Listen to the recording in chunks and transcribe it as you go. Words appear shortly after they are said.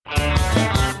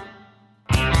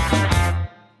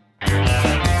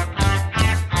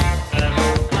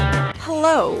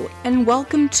Hello, and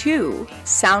welcome to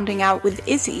Sounding Out with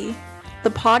Izzy, the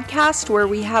podcast where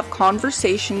we have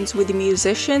conversations with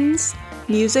musicians,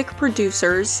 music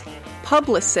producers,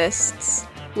 publicists,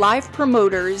 live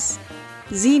promoters,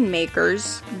 zine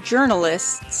makers,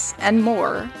 journalists, and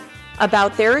more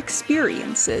about their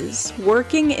experiences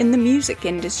working in the music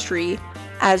industry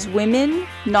as women,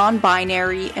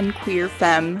 non-binary, and queer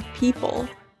femme people.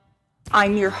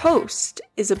 I'm your host,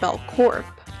 Isabel Korp,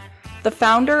 the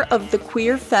founder of the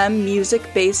queer femme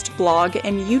music-based blog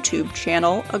and YouTube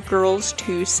channel, A Girls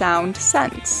to Sound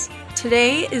Sense.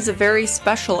 Today is a very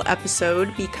special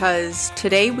episode because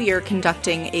today we are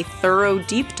conducting a thorough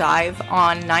deep dive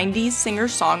on 90s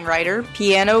singer-songwriter,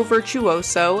 piano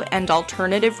virtuoso, and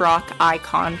alternative rock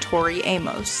icon Tori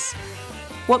Amos.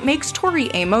 What makes Tori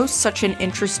Amos such an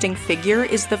interesting figure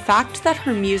is the fact that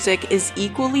her music is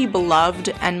equally beloved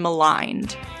and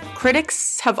maligned.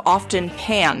 Critics have often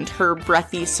panned her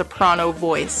breathy soprano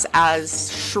voice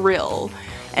as shrill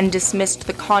and dismissed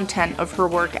the content of her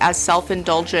work as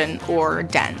self-indulgent or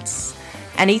dense.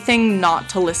 Anything not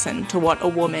to listen to what a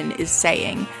woman is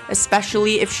saying,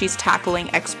 especially if she's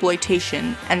tackling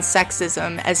exploitation and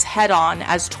sexism as head-on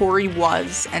as Tori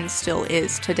was and still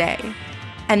is today.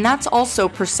 And that's also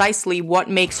precisely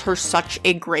what makes her such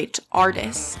a great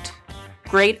artist.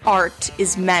 Great art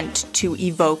is meant to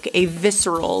evoke a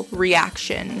visceral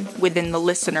reaction within the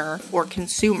listener or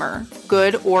consumer,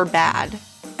 good or bad.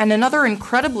 And another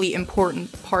incredibly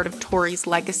important part of Tori's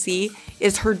legacy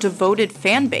is her devoted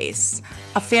fan base.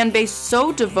 A fan base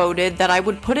so devoted that I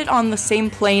would put it on the same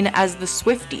plane as the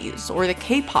Swifties or the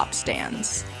K-pop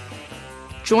stans.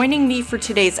 Joining me for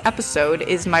today's episode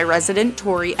is my resident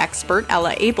Tori expert,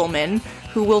 Ella Ableman,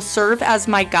 who will serve as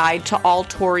my guide to all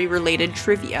Tori-related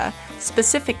trivia,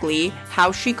 specifically how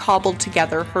she cobbled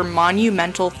together her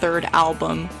monumental third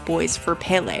album, Boys for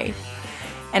Pele.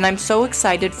 And I'm so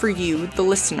excited for you, the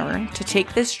listener, to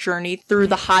take this journey through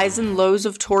the highs and lows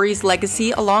of Tori's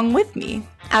legacy along with me.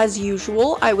 As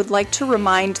usual, I would like to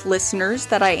remind listeners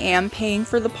that I am paying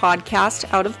for the podcast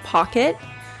out of pocket.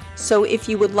 So if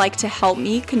you would like to help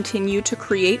me continue to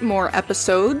create more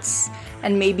episodes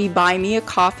and maybe buy me a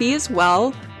coffee as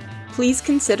well, please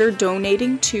consider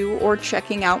donating to or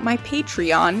checking out my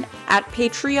Patreon at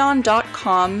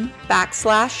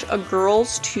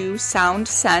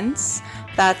patreon.com/agirls2soundsense.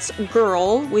 That's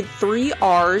girl with 3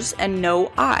 R's and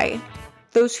no I.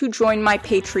 Those who join my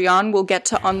Patreon will get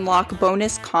to unlock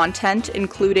bonus content,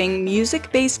 including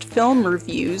music-based film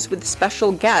reviews with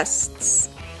special guests,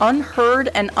 unheard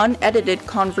and unedited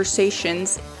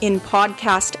conversations in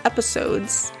podcast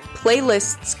episodes,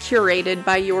 playlists curated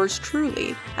by yours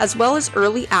truly, as well as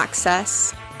early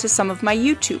access to some of my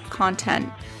YouTube content.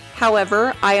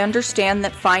 However, I understand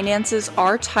that finances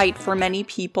are tight for many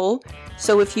people,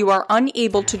 so if you are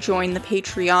unable to join the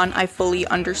Patreon, I fully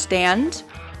understand.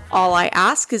 All I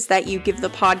ask is that you give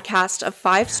the podcast a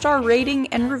 5-star rating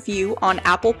and review on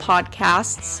Apple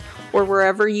Podcasts or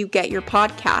wherever you get your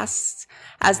podcasts,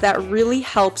 as that really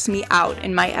helps me out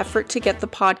in my effort to get the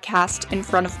podcast in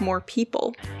front of more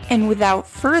people. And without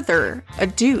further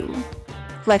ado,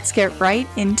 let's get right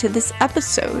into this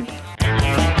episode.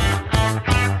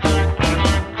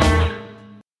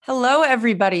 Hello,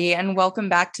 everybody, and welcome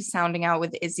back to Sounding Out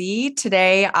with Izzy.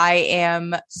 Today, I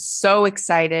am so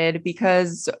excited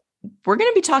because we're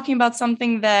going to be talking about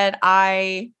something that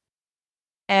I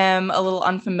am a little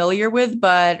unfamiliar with,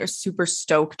 but super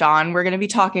stoked on. We're going to be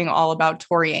talking all about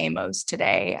Tori Amos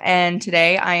today. And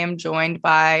today I am joined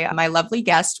by my lovely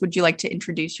guest. Would you like to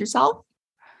introduce yourself?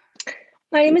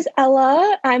 My name is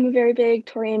Ella. I'm a very big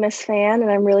Tori Amos fan,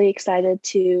 and I'm really excited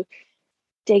to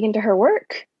dig into her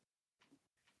work.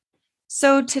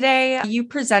 So today you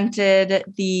presented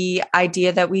the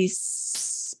idea that we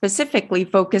specifically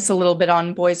focus a little bit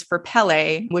on Boys for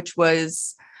Pele, which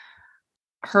was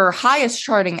her highest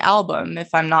charting album,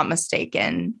 if I'm not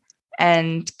mistaken,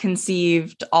 and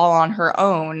conceived all on her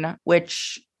own,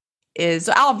 which is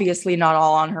obviously not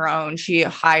all on her own. She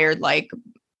hired like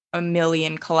a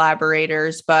million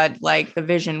collaborators, but like the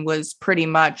vision was pretty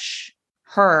much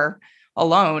her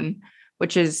alone,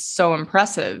 which is so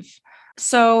impressive.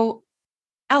 So,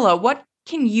 Ella, what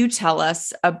can you tell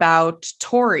us about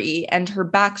Tori and her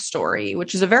backstory,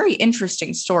 which is a very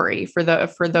interesting story for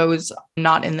those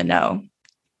not in the know?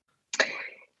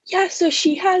 Yeah, so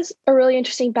she has a really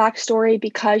interesting backstory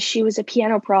because she was a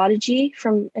piano prodigy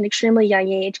from an extremely young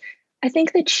age. I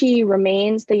think that she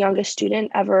remains the youngest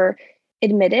student ever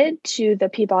admitted to the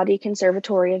Peabody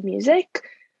Conservatory of Music.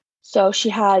 So she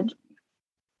had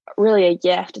really a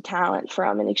gift, a talent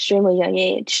from an extremely young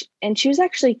age. And she was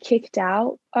actually kicked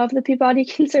out of the Peabody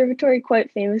Conservatory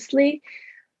quite famously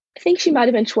I think she might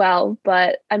have been 12,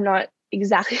 but I'm not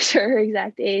exactly sure her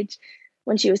exact age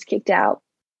when she was kicked out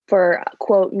for,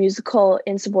 quote, musical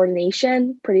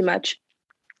insubordination. Pretty much,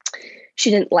 she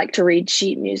didn't like to read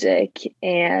sheet music,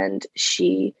 and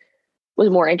she was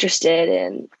more interested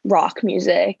in rock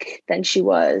music than she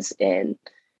was in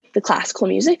the classical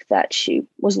music that she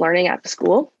was learning at the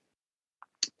school.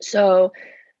 So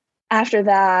after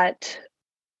that,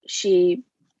 she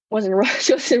wasn't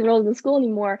enrolled in the school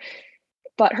anymore,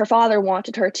 but her father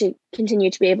wanted her to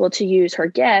continue to be able to use her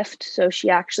gift. So she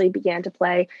actually began to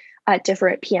play at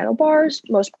different piano bars,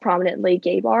 most prominently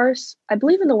gay bars, I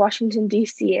believe in the Washington,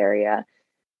 D.C. area.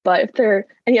 But if there are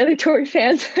any other Tori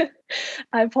fans,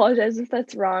 I apologize if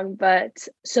that's wrong. But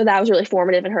so that was really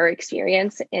formative in her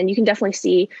experience. And you can definitely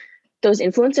see those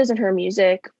influences in her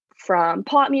music, from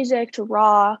pop music to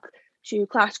rock to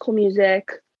classical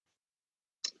music,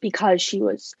 because she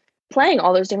was playing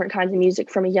all those different kinds of music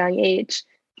from a young age.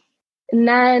 And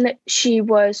then she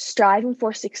was striving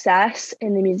for success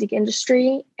in the music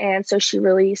industry. And so she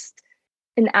released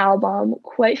an album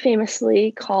quite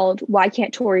famously called Why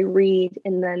Can't Tori Read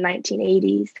in the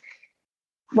 1980s.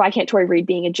 Why Can't Tori Read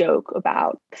being a joke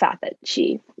about the fact that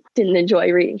she didn't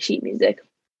enjoy reading sheet music.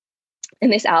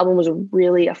 And this album was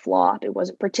really a flop. It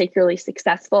wasn't particularly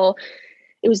successful.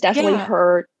 It was definitely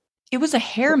her. It was a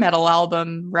hair metal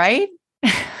album, right?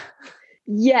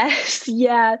 Yes.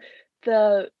 Yeah.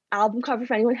 The album cover,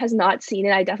 for anyone has not seen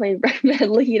it, I definitely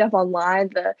recommend looking it up online.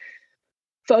 The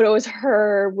photo is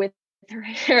her with her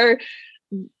hair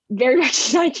very much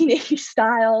 1980s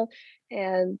style,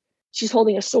 and she's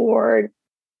holding a sword.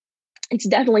 It's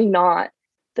definitely not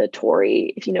the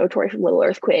Tori, if you know Tori from Little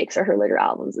Earthquakes or her later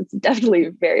albums. It's definitely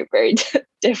very, very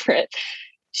different.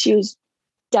 She was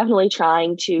definitely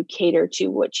trying to cater to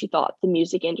what she thought the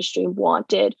music industry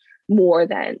wanted more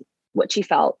than what she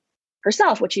felt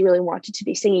herself, what she really wanted to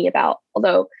be singing about.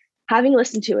 Although, having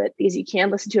listened to it, because you can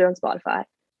listen to it on Spotify,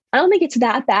 I don't think it's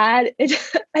that bad.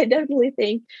 I definitely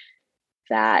think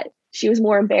that she was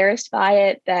more embarrassed by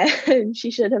it than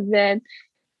she should have been.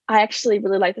 I actually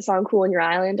really like the song Cool on Your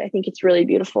Island. I think it's really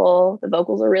beautiful. The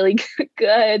vocals are really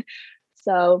good.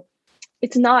 So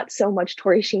it's not so much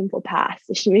Tori's shameful past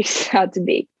as she makes it out to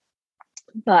be.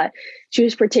 But she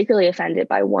was particularly offended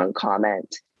by one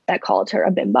comment that called her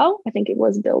a bimbo. I think it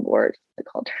was Billboard that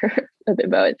called her a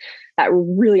bimbo. That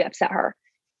really upset her.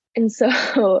 And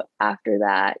so after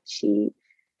that, she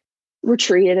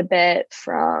retreated a bit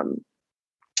from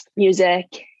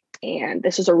music. And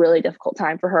this was a really difficult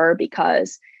time for her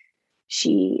because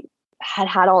she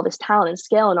had all this talent and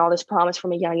skill and all this promise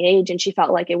from a young age, and she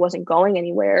felt like it wasn't going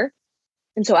anywhere.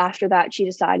 And so after that, she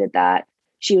decided that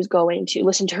she was going to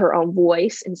listen to her own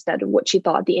voice instead of what she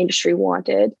thought the industry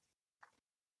wanted.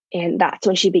 And that's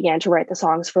when she began to write the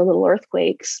songs for Little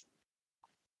Earthquakes.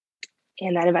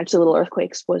 And then eventually Little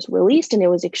Earthquakes was released, and it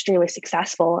was extremely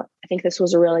successful. I think this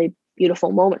was a really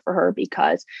beautiful moment for her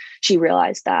because she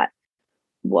realized that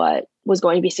what was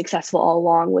going to be successful all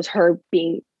along was her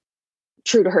being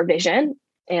true to her vision.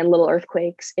 And Little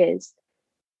Earthquakes is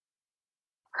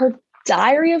her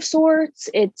diary of sorts.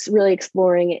 It's really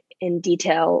exploring in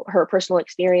detail her personal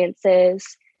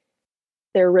experiences.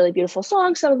 They're really beautiful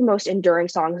songs, some of the most enduring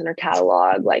songs in her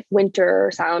catalog, like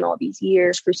Winter, Silent All These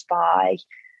Years, Crucify,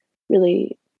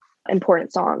 really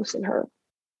important songs in her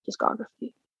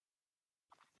discography.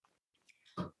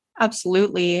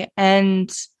 Absolutely.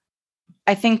 And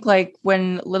I think like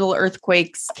when Little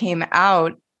Earthquakes came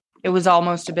out, it was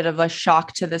almost a bit of a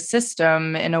shock to the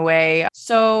system in a way.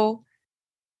 So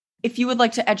if you would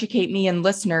like to educate me and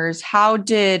listeners, how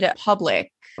did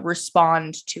public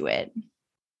respond to it?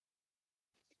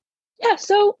 Yeah,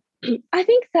 so I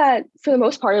think that for the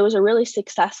most part, it was a really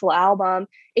successful album.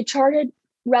 It charted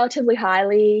relatively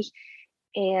highly,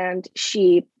 and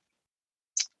she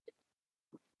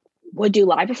would do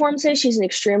live performances. She's an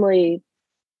extremely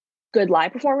good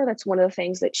live performer. That's one of the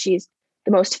things that she's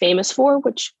the most famous for,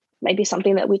 which might be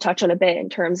something that we touch on a bit in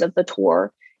terms of the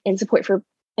tour in support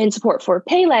for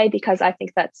Pele, because I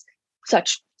think that's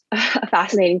such a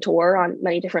fascinating tour on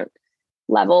many different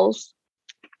levels.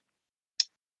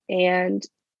 And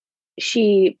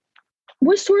she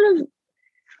was sort of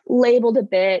labeled a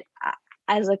bit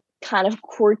as a kind of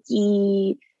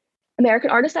quirky American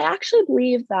artist. I actually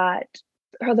believe that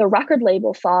the record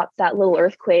label thought that Little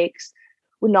Earthquakes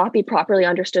would not be properly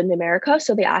understood in America.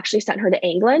 So they actually sent her to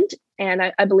England. And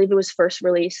I believe it was first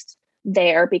released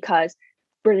there because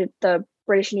the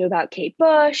British knew about Kate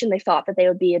Bush, and they thought that they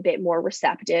would be a bit more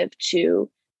receptive to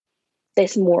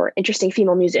this more interesting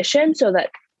female musician. So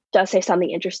that does say something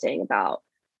interesting about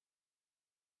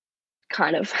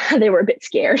kind of, they were a bit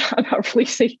scared about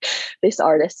releasing this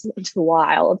artist into the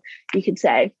wild, you could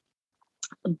say.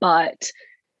 But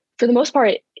for the most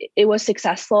part, it was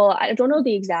successful. I don't know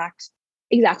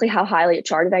exactly how highly it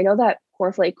charted. I know that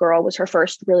Cornflake Girl was her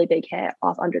first really big hit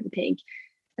off Under the Pink.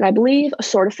 And I believe A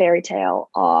Sort of Fairy Tale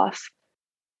off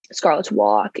Scarlet's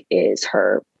Walk is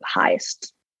the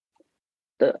highest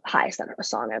that a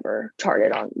song ever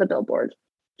charted on the Billboard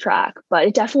track. But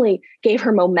it definitely gave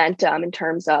her momentum in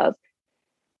terms of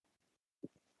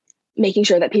making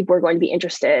sure that people were going to be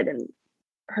interested in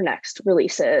her next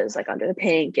releases, like Under the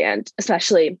Pink, and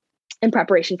especially in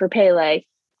preparation for Pele,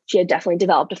 she had definitely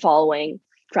developed a following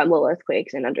from Little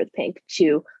Earthquakes and Under the Pink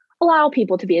to allow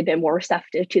people to be a bit more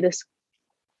receptive to this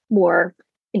more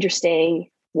interesting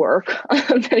work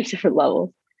on many different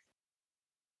levels.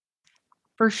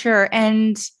 For sure.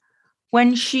 And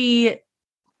when she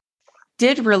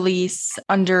did release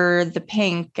Under the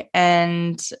Pink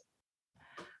and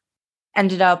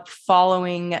ended up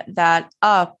following that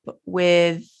up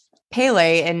with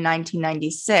Pele in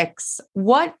 1996,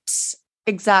 what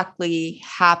exactly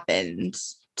happened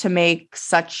to make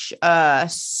such a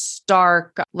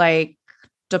stark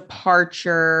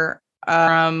departure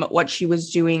from what she was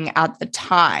doing at the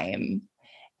time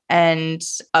and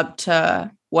up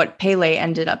to what Pele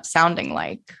ended up sounding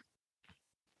like?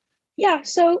 Yeah,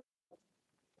 so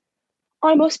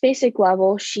on a most basic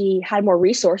level, she had more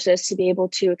resources to be able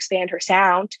to expand her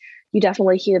sound. You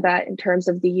definitely hear that in terms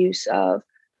of the use of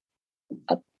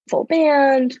a full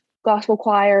band, gospel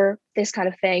choir, this kind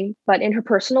of thing. But in her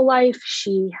personal life,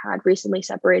 she had recently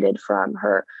separated from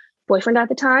her boyfriend at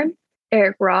the time,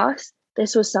 Eric Ross.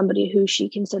 This was somebody who she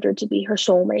considered to be her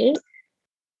soulmate.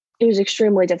 It was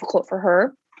extremely difficult for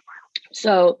her.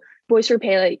 So Boys for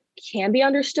Pele can be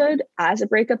understood as a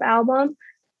breakup album.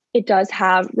 It does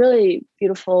have really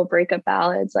beautiful breakup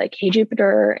ballads like Hey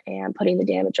Jupiter and Putting the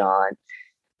Damage On.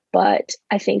 But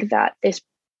I think that this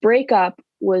breakup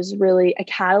was really a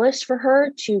catalyst for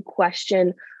her to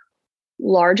question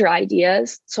larger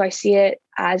ideas. So I see it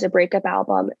as a breakup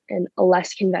album in a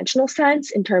less conventional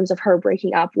sense in terms of her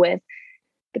breaking up with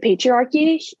the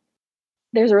patriarchy.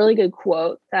 There's a really good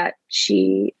quote that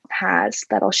she has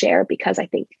that I'll share because I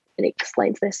think it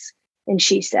explains this. And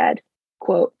she said,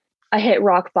 quote, "I hit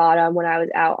rock bottom when I was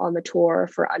out on the tour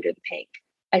for Under the Pink.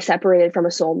 I separated from a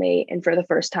soulmate, and for the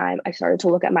first time, I started to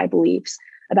look at my beliefs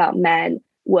about men,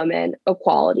 women,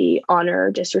 equality,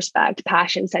 honor, disrespect,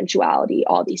 passion, sensuality,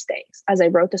 all these things. As I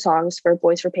wrote the songs for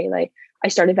Boys for Pele, I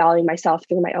started valuing myself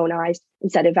through my own eyes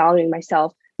instead of valuing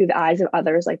myself through the eyes of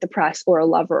others like the press or a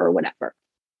lover or whatever."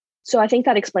 So I think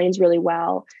that explains really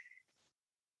well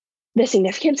the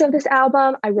significance of this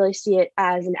album. I really see it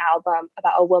as an album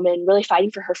about a woman really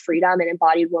fighting for her freedom and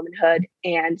embodied womanhood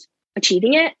and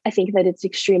achieving it. I think that it's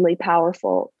extremely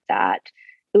powerful that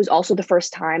it was also the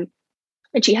first time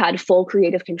that she had full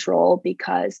creative control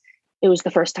because it was the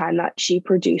first time that she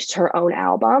produced her own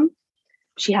album.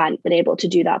 She hadn't been able to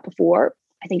do that before.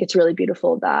 I think it's really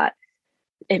beautiful that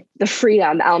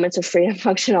the elements of freedom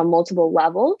function on multiple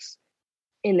levels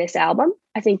in this album.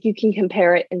 I think you can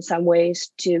compare it in some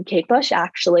ways to Kate Bush,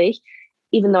 actually,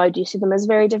 even though I do see them as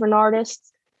very different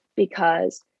artists,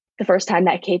 because the first time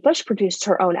that Kate Bush produced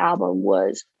her own album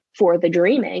was for The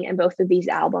Dreaming, and both of these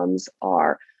albums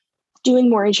are doing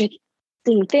more interesting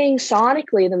things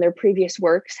sonically than their previous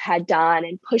works had done,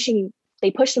 and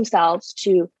they push themselves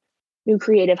to new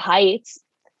creative heights.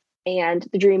 And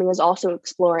The Dreaming is also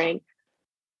exploring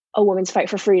a woman's fight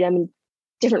for freedom in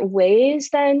different ways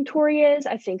than Tori is.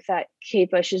 I think that Kate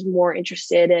Bush is more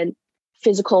interested in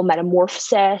physical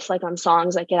metamorphosis, like on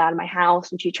songs like Get Out of My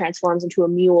House, when she transforms into a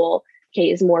mule.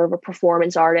 Kate is more of a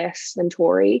performance artist than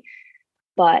Tori,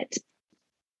 but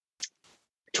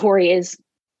Tori is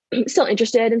still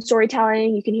interested in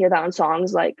storytelling. You can hear that on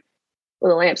songs like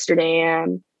Little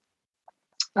Amsterdam,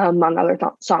 among other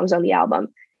songs on the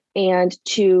album. And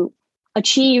to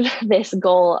achieve this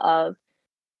goal of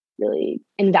really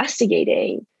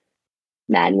investigating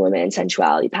men, women,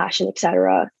 sensuality, passion,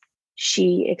 etc.,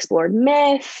 she explored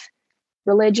myth,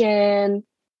 religion,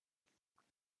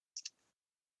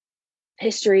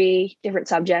 history, different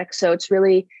subjects. So it's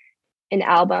really an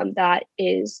album that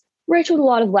is rich with a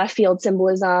lot of left field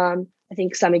symbolism. I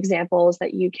think some examples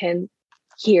that you can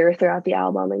hear throughout the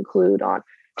album include on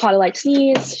Caught a Light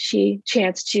Sneeze, she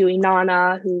chants to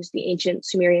Inanna, who's the ancient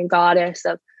Sumerian goddess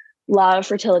of love,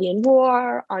 fertility, and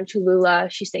war. On Cholula,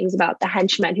 she sings about the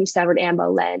henchman who severed Anne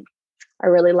Boleyn. I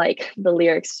really like the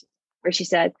lyrics where she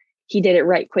said, "He did it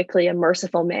right quickly, a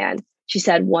merciful man." She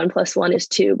said 1 + 1 is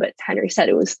 2, but Henry said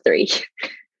it was 3. I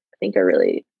think are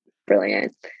really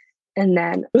brilliant. And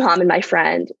then Muhammad, my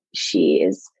friend, she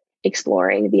is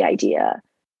exploring the idea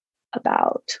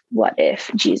about what if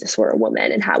Jesus were a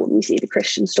woman, and how would we see the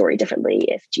Christian story differently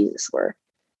if Jesus were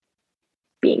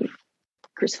being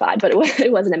crucified, but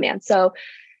it wasn't a man. So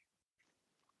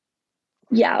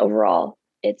yeah, overall,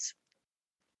 it's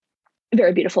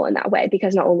very beautiful in that way,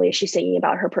 because not only is she singing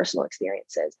about her personal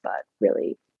experiences, but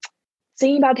really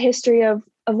singing about the history of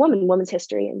women's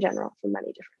history in general from many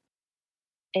different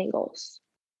angles.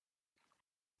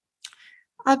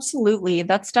 Absolutely.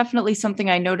 That's definitely something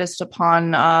I noticed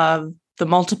upon the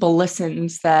multiple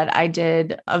listens that I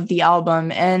did of the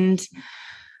album. And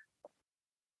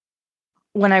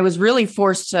when I was really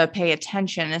forced to pay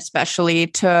attention, especially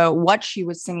to what she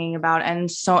was singing about,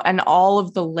 and all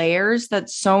of the layers that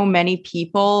so many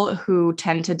people who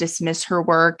tend to dismiss her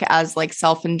work as like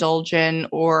self-indulgent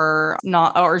or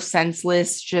not, or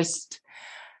senseless, just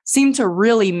seem to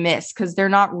really miss, because they're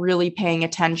not really paying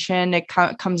attention. It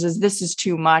comes as, this is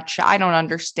too much. I don't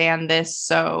understand this,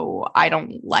 so I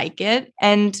don't like it.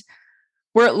 And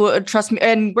trust me,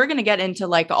 and we're going to get into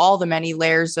like all the many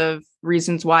layers of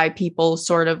reasons why people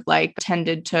sort of like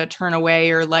tended to turn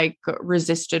away or like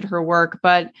resisted her work.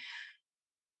 But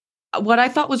what I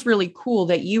thought was really cool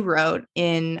that you wrote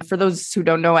in, for those who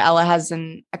don't know, Ella has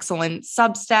an excellent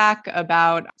Substack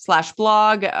about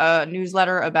 /blog, a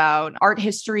newsletter about art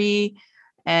history.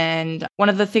 And one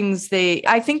of the things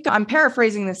I think I'm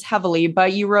paraphrasing this heavily,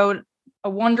 but you wrote a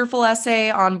wonderful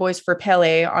essay on Boys for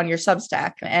Pele on your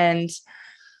Substack. And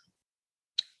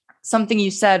something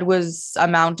you said was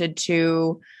amounted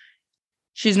to,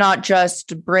 she's not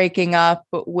just breaking up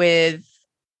with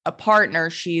a partner,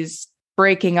 she's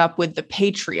breaking up with the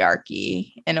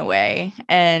patriarchy in a way,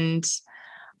 and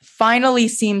finally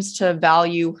seems to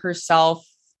value herself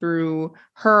through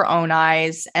her own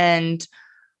eyes. And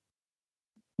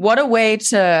what a way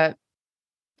to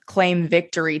claim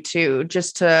victory too,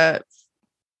 just to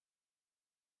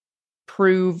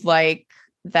prove like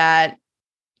that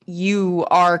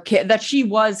that she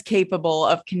was capable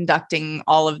of conducting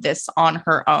all of this on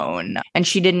her own, and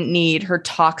she didn't need her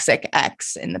toxic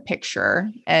ex in the picture.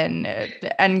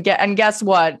 And guess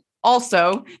what?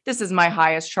 Also, this is my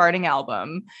highest charting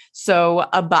album. So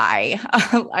bye.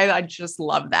 I just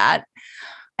love that.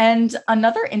 And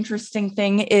another interesting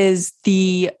thing is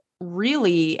the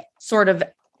really sort of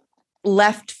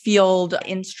left field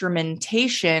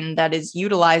instrumentation that is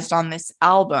utilized on this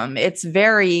album. It's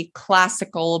very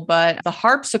classical, but the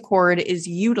harpsichord is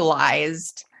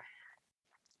utilized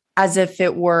as if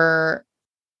it were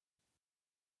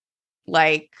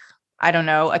like, I don't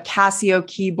know, a Casio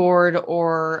keyboard,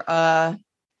 or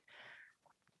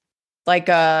like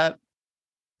a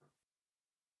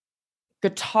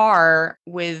guitar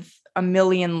with a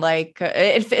million, like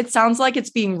it sounds like it's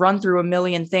being run through a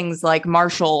million things like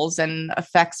Marshalls and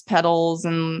effects pedals.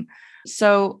 And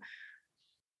so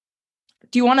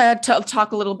do you want to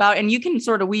talk a little about, and you can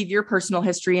sort of weave your personal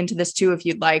history into this too, if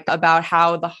you'd like, about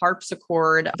how the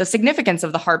harpsichord, the significance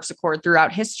of the harpsichord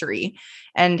throughout history,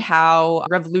 and how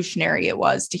revolutionary it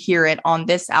was to hear it on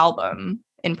this album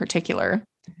in particular?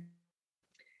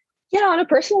 Yeah, on a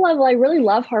personal level, I really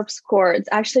love harpsichords.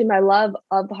 Actually, my love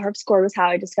of the harpsichord was how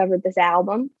I discovered this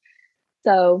album.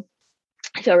 So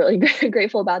I feel really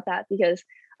grateful about that, because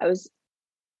I was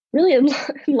really in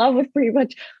love with pretty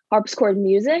much harpsichord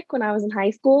music when I was in high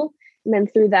school. And then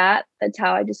through that, that's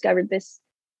how I discovered this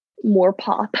more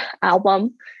pop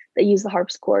album that used the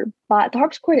harpsichord. But the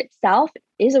harpsichord itself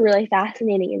is a really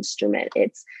fascinating instrument.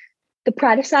 It's the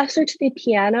predecessor to the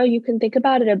piano. You can think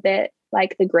about it a bit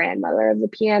like the grandmother of the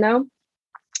piano.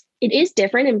 It is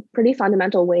different in pretty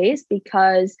fundamental ways,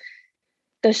 because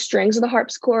the strings of the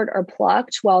harpsichord are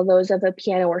plucked while those of the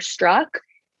piano are struck.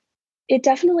 It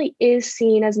definitely is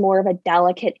seen as more of a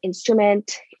delicate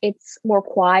instrument. It's more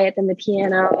quiet than the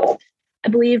piano. I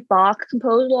believe Bach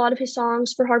composed a lot of his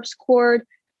songs for harpsichord,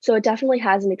 so it definitely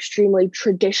has an extremely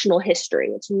traditional history.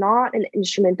 It's not an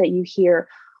instrument that you hear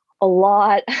a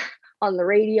lot on the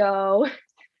radio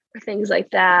or things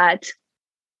like that.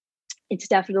 It's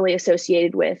definitely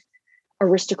associated with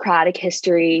aristocratic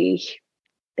history,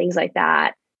 things like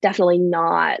that. Definitely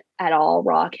not at all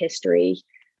rock history.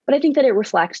 But I think that it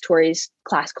reflects Tori's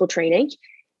classical training,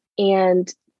 and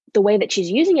the way that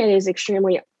she's using it is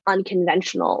extremely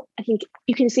unconventional. I think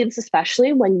you can see this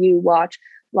especially when you watch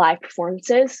live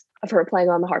performances of her playing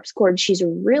on the harpsichord. She's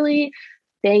really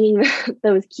banging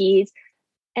those keys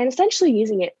and essentially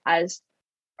using it as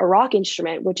a rock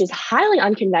instrument, which is highly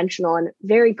unconventional and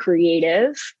very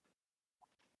creative.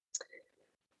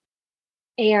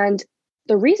 And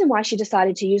the reason why she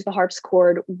decided to use the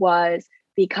harpsichord was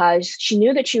because she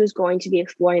knew that she was going to be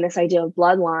exploring this idea of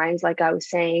bloodlines, like I was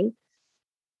saying.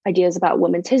 ideas about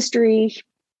women's history.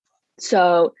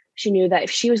 So she knew that if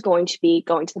she was going to be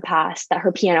going to the past, that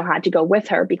her piano had to go with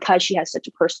her because she has such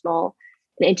a personal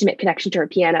and intimate connection to her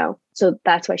piano. So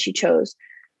that's why she chose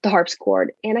the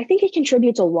harpsichord. And I think it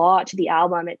contributes a lot to the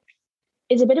album. It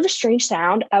is a bit of a strange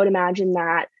sound. I would imagine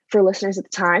that for listeners at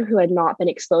the time who had not been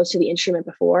exposed to the instrument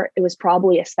before, it was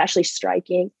probably especially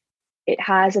striking. It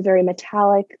has a very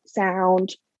metallic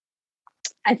sound.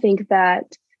 I think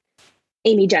that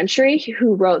Amy Gentry,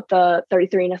 who wrote the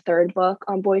 33 and a third book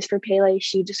on Boys for Pele,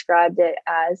 she described it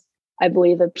as, I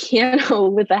believe, a piano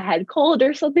with a head cold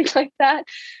or something like that.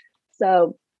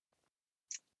 So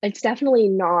it's definitely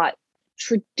not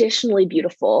traditionally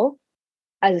beautiful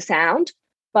as a sound,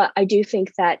 but I do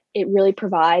think that it really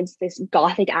provides this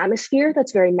gothic atmosphere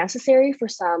that's very necessary for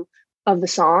some of the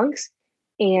songs.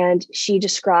 And she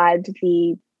described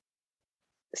the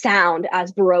sound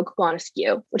as Baroque gone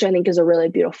askew, which I think is a really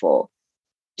beautiful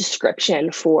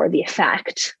description for the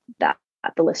effect that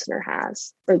the listener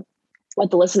has, or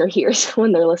what the listener hears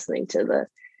when they're listening to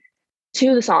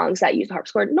the songs that use the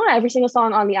harpsichord. Not every single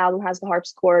song on the album has the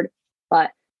harpsichord,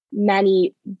 but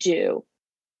many do.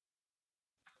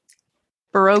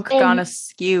 Baroque gone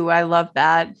askew. I love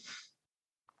that.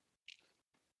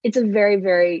 It's a very,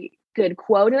 very good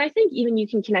quote. And I think even you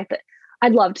can connect it.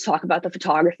 I'd love to talk about the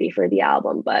photography for the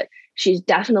album, but she's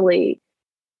definitely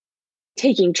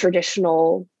taking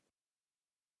different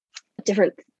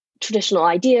traditional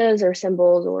ideas or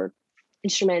symbols or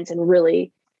instruments and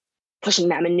really pushing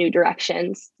them in new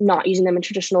directions, not using them in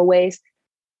traditional ways.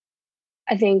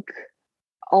 I think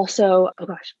also, oh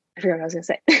gosh, I forgot what I was going to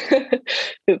say.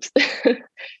 Oops.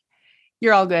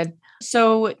 You're all good.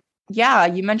 So yeah,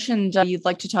 you mentioned you'd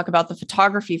like to talk about the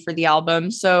photography for the album.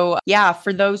 So yeah,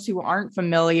 for those who aren't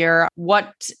familiar,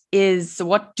 what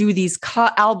do these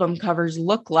album covers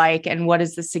look like and what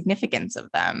is the significance of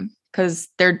them? Because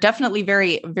they're definitely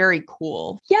very, very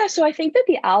cool. Yeah, so I think that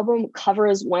the album cover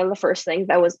is one of the first things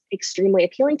that was extremely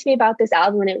appealing to me about this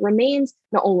album. And it remains,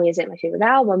 not only is it my favorite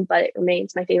album, but it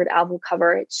remains my favorite album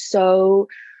cover. It's so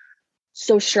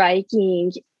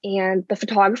striking. And the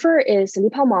photographer is Cindy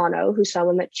Palmano, who's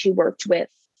someone that she worked with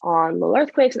on Little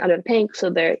Earthquakes and Under the Pink. So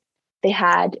they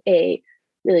had a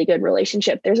really good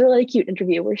relationship. There's a really cute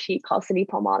interview where she calls Cindy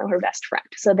Palmano her best friend.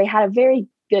 So they had a very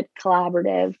good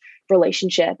collaborative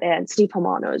relationship. And Cindy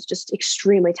Palmano is just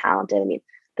extremely talented. I mean,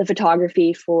 the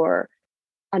photography for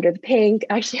Under the Pink,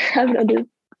 actually I have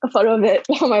a photo of it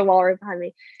on my wall right behind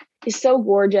me, is so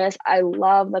gorgeous. I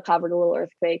love the cover to Little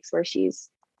Earthquakes where she's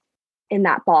in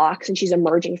that box and she's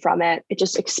emerging from it. It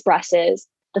just expresses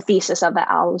the thesis of the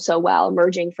album so well,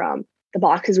 emerging from the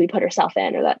boxes we put ourselves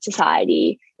in or that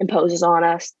society imposes on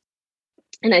us.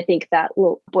 And I think that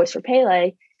Boys for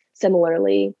Pele,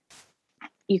 similarly,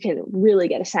 you can really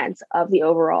get a sense of the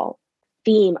overall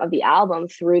theme of the album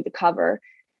through the cover.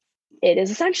 It is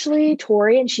essentially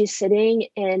Tori, and she's sitting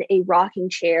in a rocking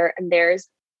chair, and there's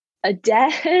a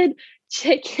dead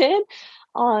chicken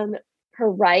on her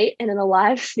right and an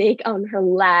alive snake on her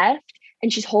left,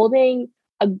 and she's holding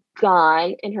a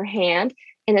gun in her hand,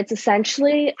 and it's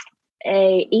essentially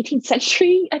a 18th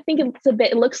century, I think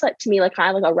it looks like to me like kind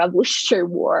of like a Revolutionary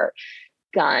War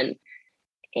gun.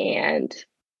 And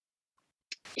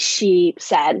she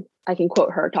said, I can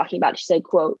quote her talking about it, she said,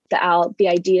 quote, the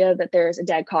idea that there's a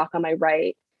dead cock on my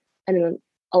right and an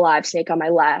alive snake on my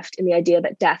left, and the idea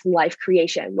that death and life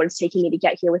creation, what it's taking me to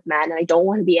get here with men, and I don't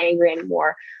want to be angry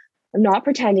anymore. I'm not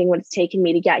pretending what it's taken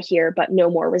me to get here, but no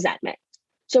more resentment.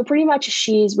 So pretty much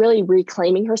she's really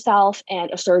reclaiming herself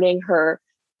and asserting her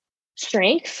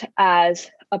strength as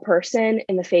a person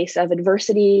in the face of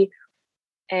adversity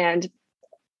and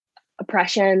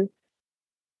oppression.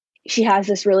 She has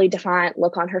this really defiant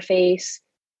look on her face.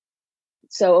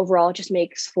 So overall, it just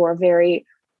makes for a very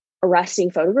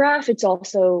arresting photograph. It's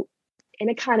also in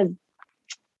a kind of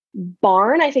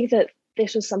barn. I think that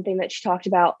this was something that she talked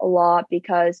about a lot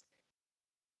because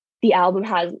the album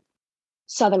has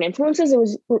Southern influences. It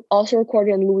was also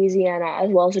recorded in Louisiana as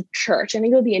well as a church. I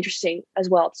think it would be interesting as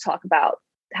well to talk about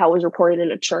how it was recorded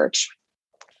in a church.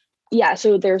 Yeah,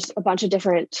 so there's a bunch of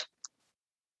different,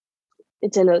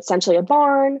 it's in essentially a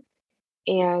barn,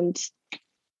 and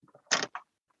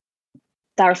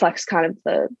that reflects kind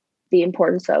of the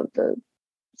importance of the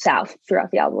South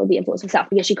throughout the album, or the influence of the South,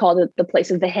 because she called it the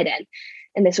place of the hidden.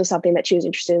 And this was something that she was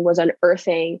interested in, was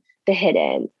unearthing the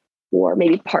hidden, or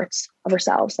maybe parts of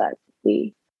ourselves that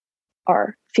we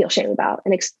feel shame about,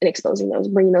 and exposing those,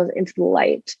 bringing those into the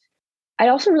light. I'd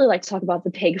also really like to talk about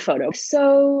the pig photo.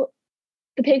 So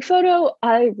the pig photo,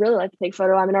 I really like the pig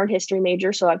photo. I'm an art history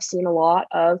major, so I've seen a lot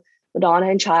of Madonna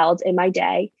and Childs in my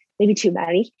day, maybe too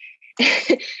many.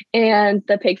 And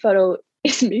the pig photo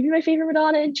is maybe my favorite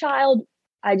Madonna and child.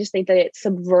 I just think that it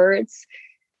subverts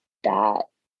that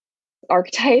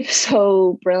archetype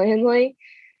so brilliantly.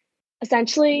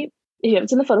 Essentially, if you haven't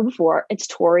seen the photo before, it's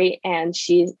Tori, and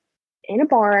she's in a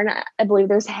barn. I believe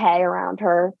there's hay around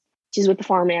her. She's with the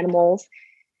farm animals.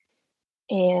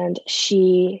 And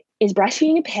she is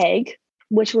breastfeeding a pig,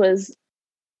 which was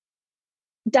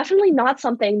definitely not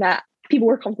something that people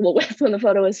were comfortable with when the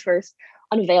photo was first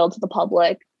unveiled to the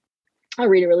public. I'll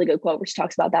read a really good quote where she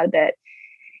talks about that a bit.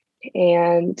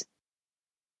 And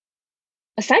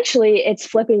essentially, it's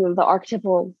flipping the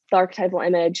archetypal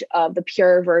image of the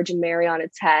pure Virgin Mary on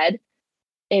its head.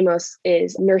 Amos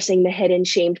is nursing the hidden,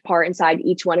 shamed part inside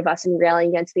each one of us and railing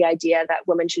against the idea that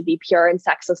women should be pure and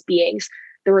sexless beings.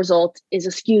 The result is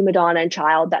a skewed Madonna and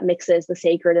child that mixes the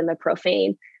sacred and the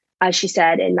profane, as she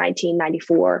said in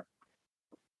 1994.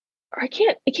 Or it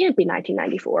can't be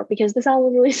 1994 because this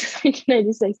album released in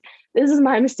 1996. This is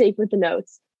my mistake with the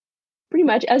notes. Pretty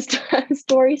much, as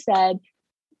Tori said,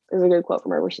 there's a good quote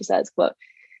from her where she says, quote,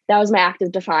 "That was my act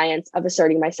of defiance of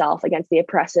asserting myself against the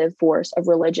oppressive force of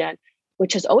religion,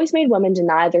 which has always made women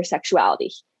deny their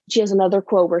sexuality." She has another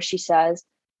quote where she says,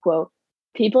 quote,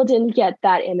 "People didn't get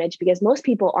that image because most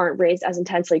people aren't raised as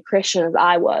intensely Christian as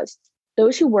I was.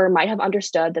 Those who were might have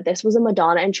understood that this was a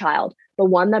Madonna and child, but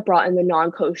one that brought in the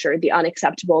non-kosher, the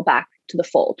unacceptable back to the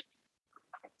fold."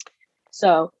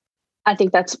 So I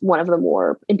think that's one of the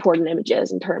more important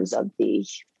images in terms of the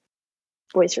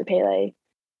Boys for Pele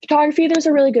photography. There's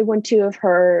a really good one too of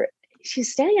her.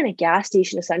 She's standing in a gas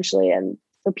station essentially, and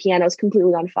the piano is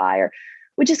completely on fire,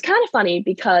 which is kind of funny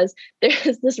because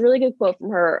there's this really good quote from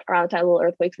her around the time of Little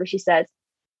Earthquakes where she says,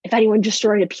 "If anyone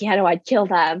destroyed a piano, I'd kill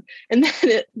them." And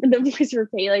then in the Boys for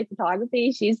Pele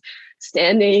photography, she's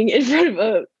standing in front of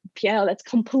a piano that's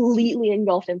completely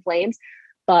engulfed in flames,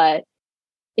 but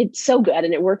it's so good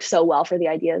and it works so well for the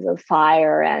ideas of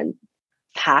fire and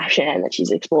passion that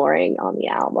she's exploring on the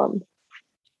album.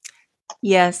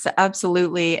 Yes,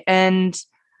 absolutely. And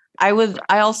I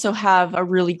also have a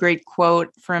really great quote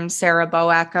from Sarah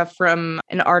Boaka from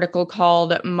an article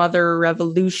called Mother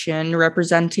Revolution: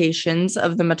 Representations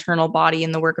of the Maternal Body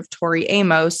in the Work of Tori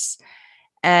Amos.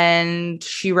 And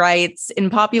she writes, "In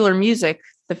popular music,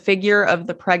 the figure of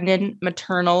the pregnant,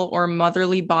 maternal, or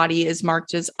motherly body is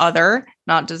marked as other,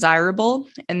 not desirable,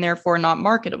 and therefore not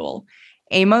marketable.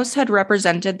 Amos had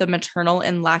represented the maternal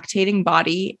and lactating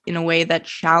body in a way that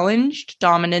challenged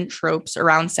dominant tropes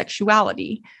around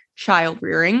sexuality, child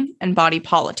rearing, and body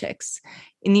politics.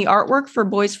 In the artwork for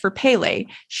Boys for Pele,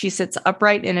 she sits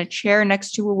upright in a chair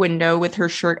next to a window with her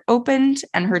shirt opened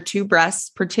and her two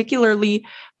breasts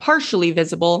partially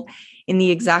visible in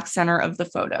the exact center of the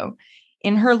photo.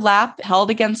 In her lap,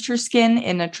 held against her skin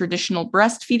in a traditional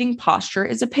breastfeeding posture,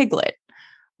 is a piglet.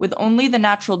 With only the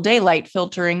natural daylight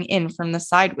filtering in from the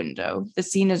side window, the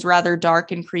scene is rather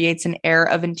dark and creates an air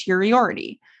of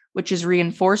interiority, which is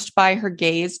reinforced by her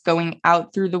gaze going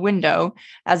out through the window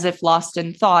as if lost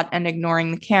in thought and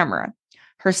ignoring the camera.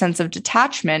 Her sense of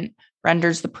detachment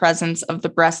renders the presence of the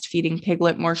breastfeeding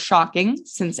piglet more shocking,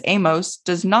 since Amos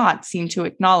does not seem to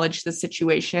acknowledge the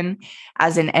situation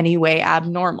as in any way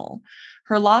abnormal.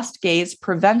 Her lost gaze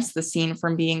prevents the scene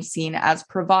from being seen as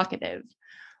provocative,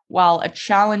 while a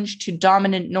challenge to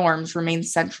dominant norms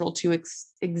remains central to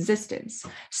existence."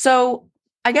 So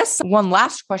I guess one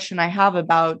last question I have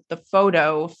about the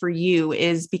photo for you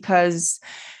is, because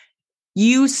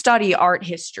you study art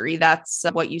history, that's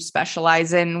what you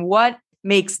specialize in. What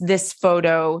makes this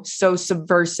photo so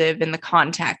subversive in the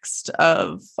context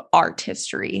of art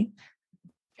history?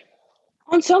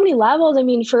 On so many levels. I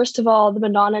mean, first of all, the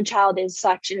Madonna child is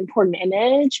such an important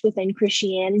image within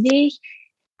Christianity,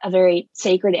 a very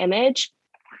sacred image.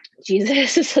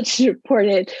 Jesus is such an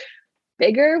important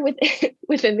figure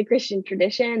within the Christian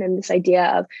tradition, and this idea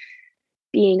of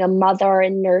being a mother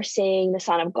and nursing the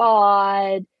Son of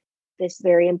God, this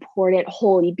very important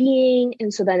holy being.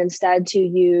 And so then instead to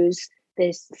use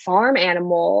this farm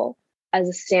animal as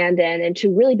a stand-in and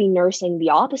to really be nursing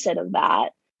the opposite of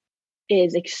that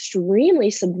is extremely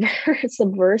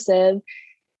subversive.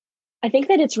 I think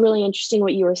that it's really interesting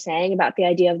what you were saying about the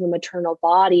idea of the maternal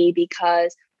body,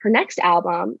 because her next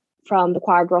album, From the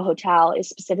Choir Girl Hotel, is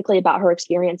specifically about her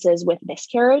experiences with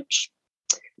miscarriage.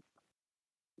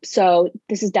 So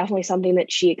this is definitely something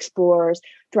that she explores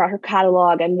throughout her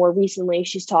catalog. And more recently,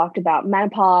 she's talked about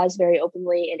menopause very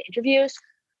openly in interviews.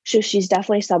 So she's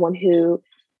definitely someone who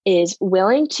is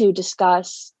willing to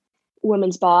discuss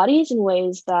women's bodies in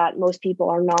ways that most people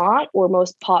are not, or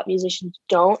most pop musicians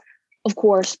don't. Of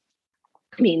course,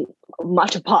 I mean,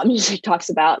 much of pop music talks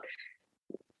about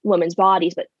women's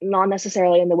bodies, but not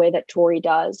necessarily in the way that Tori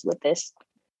does with this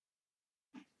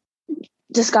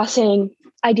discussing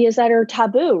ideas that are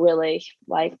taboo, really,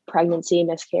 like pregnancy,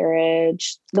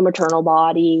 miscarriage, the maternal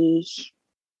body,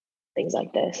 things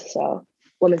like this. So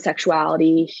women's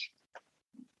sexuality.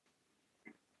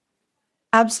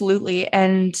 Absolutely.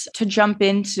 And to jump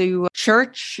into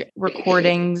church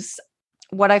recordings,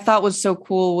 what I thought was so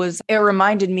cool was it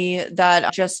reminded me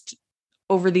that just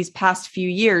over these past few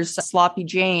years, Sloppy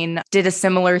Jane did a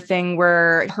similar thing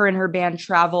where her and her band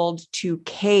traveled to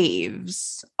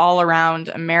caves all around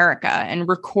America and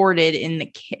recorded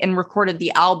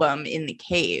the album in the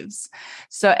caves.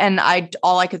 So, and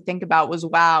all I could think about was,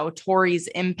 wow, Tori's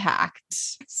impact.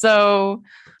 So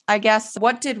I guess,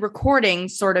 what did recording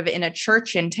sort of in a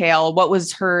church entail? What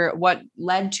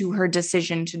led to her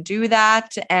decision to do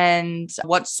that? And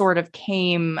what sort of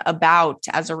came about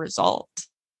as a result?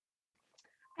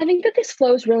 I think that this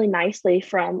flows really nicely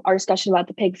from our discussion about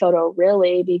the pig photo,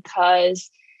 really,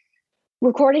 because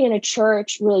recording in a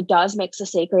church really does mix the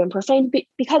sacred and profane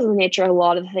because of the nature of a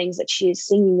lot of the things that she's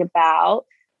singing about.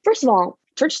 First of all,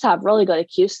 churches have really good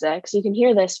acoustics. You can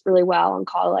hear this really well on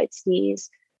Call Light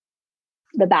Sneeze.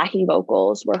 The backing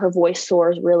vocals where her voice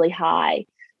soars really high.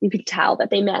 You could tell that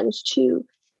they managed to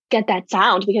get that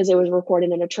sound because it was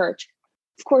recorded in a church.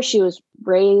 Of course, she was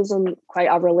raised in quite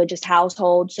a religious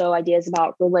household, so ideas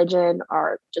about religion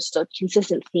are just a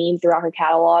consistent theme throughout her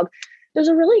catalog. There's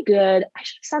a really good, I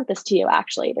should have sent this to you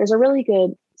actually, there's a really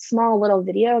good small little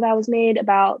video that was made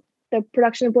about the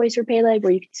production of Voice for Pele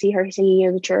where you can see her singing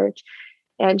in the church.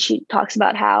 And she talks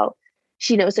about how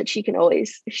she knows that she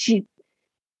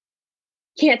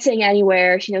can't sing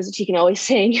anywhere. She knows that she can always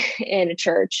sing in a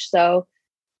church. So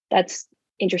that's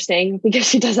interesting because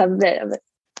she does have a bit of it.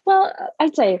 Well,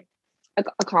 I'd say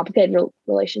a complicated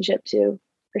relationship to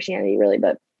Christianity, really,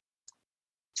 but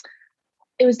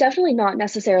it was definitely not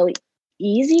necessarily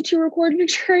easy to record in a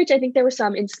church. I think there were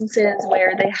some instances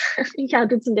where they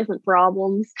encountered some different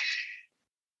problems.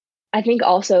 I think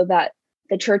also that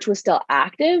the church was still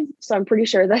active, so I'm pretty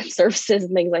sure that services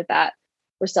and things like that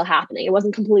were still happening. It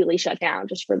wasn't completely shut down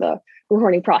just for the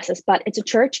recording process, but it's a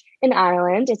church in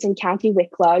Ireland. It's in County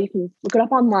Wicklow. You can look it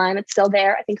up online. It's still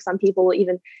there. I think some people will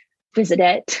even visit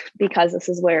it because this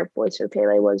is where Voice for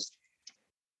Pele was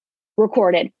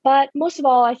recorded. But most of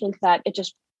all, I think that it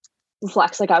just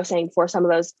reflects, like I was saying before, some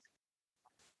of those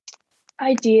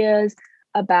ideas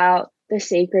about the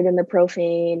sacred and the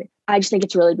profane. I just think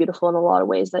it's really beautiful in a lot of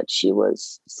ways that she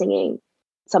was singing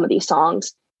some of these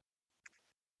songs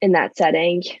in that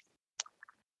setting.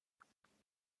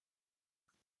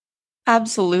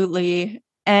 Absolutely.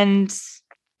 And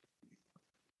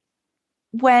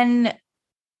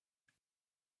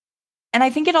I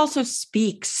think it also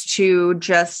speaks to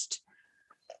just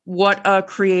what a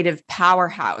creative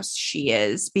powerhouse she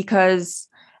is, because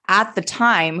at the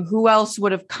time, who else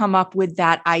would have come up with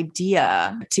that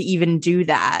idea to even do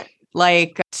that?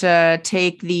 Like, to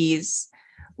take these,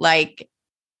 like,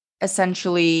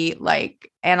 essentially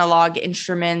like analog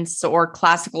instruments or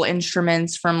classical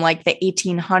instruments from like the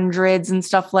 1800s and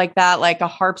stuff like that, like a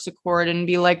harpsichord, and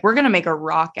be like, we're going to make a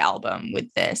rock album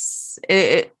with this.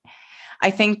 I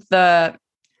think the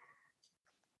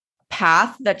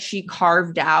path that she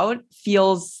carved out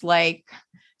feels like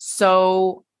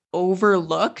so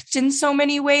overlooked in so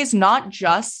many ways, not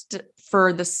just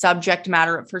for the subject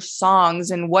matter of her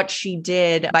songs and what she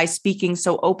did by speaking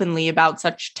so openly about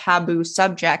such taboo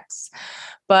subjects,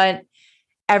 but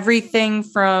everything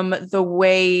from the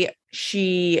way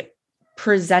she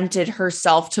presented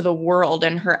herself to the world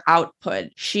and her output.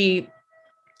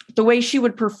 The way she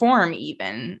would perform,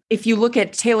 even. If you look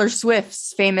at Taylor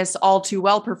Swift's famous All Too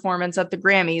Well performance at the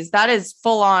Grammys, that is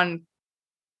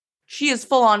she is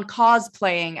full on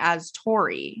cosplaying as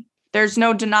Tori. There's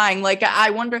no denying. Like,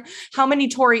 I wonder how many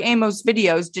Tori Amos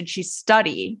videos did she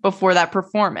study before that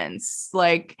performance?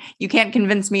 Like, you can't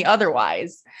convince me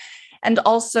otherwise. And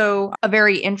also a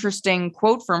very interesting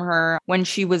quote from her when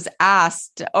she was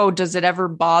asked, oh, does it ever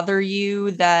bother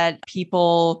you that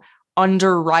people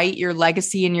underwrite your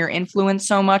legacy and your influence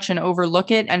so much and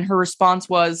overlook it? And her response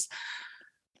was,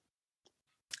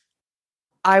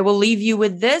 I will leave you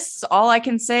with this. All I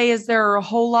can say is there are a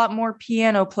whole lot more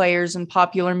piano players in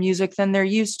popular music than there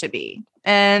used to be.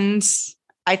 And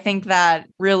I think that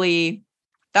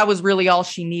was really all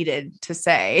she needed to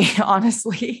say,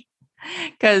 honestly.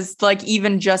 Because like,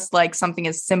 even just like something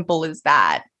as simple as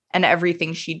that and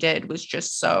everything she did was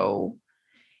just so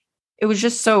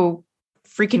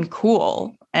freaking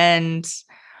cool. And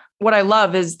what I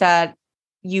love is that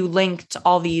you linked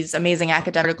all these amazing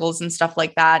academic articles and stuff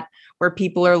like that, where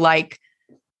people are like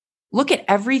look at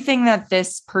everything that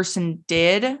this person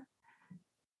did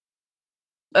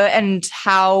and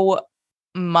how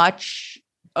much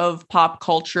of pop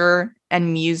culture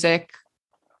and music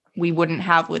we wouldn't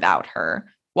have without her.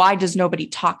 Why does nobody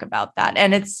talk about that?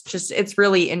 And it's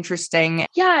really interesting.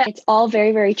 Yeah, it's all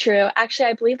very, very true. Actually,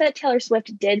 I believe that Taylor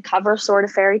Swift did cover Sort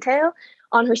of Fairy Tale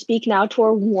on her Speak Now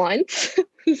tour once.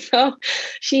 So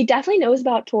she definitely knows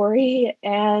about Tori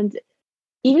and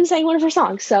even sang one of her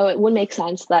songs. So it would make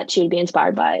sense that she would be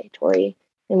inspired by Tori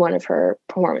in one of her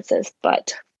performances.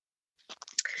 But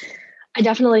I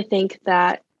definitely think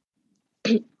that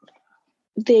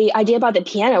the idea about the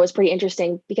piano was pretty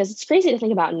interesting because it's crazy to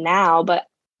think about now, but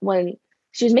when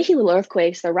she was making Little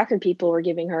Earthquakes, the record people were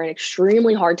giving her an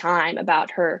extremely hard time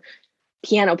about her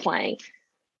piano playing.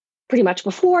 Pretty much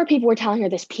before, people were telling her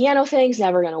this piano thing's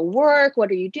never going to work.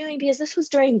 What are you doing? Because this was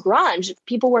during grunge.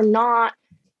 People were not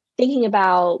thinking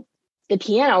about the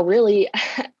piano really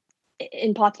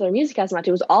in popular music as much.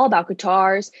 It was all about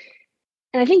guitars.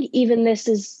 And I think even this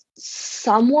is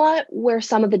somewhat where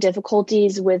some of the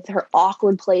difficulties with her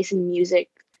awkward place in music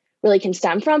really can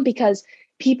stem from, because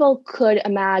people could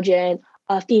imagine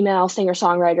a female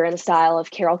singer-songwriter in the style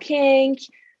of Carole King,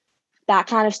 that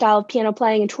kind of style of piano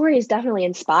playing. And Tori is definitely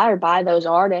inspired by those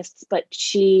artists, but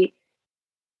she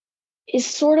is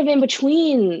sort of in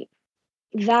between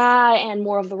that and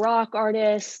more of the rock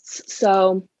artists.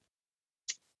 So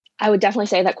I would definitely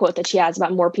say that quote that she has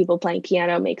about more people playing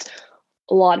piano makes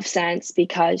a lot of sense,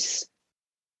 because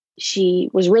she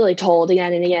was really told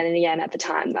again and again and again at the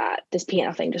time that this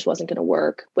piano thing just wasn't going to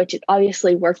work, which it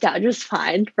obviously worked out just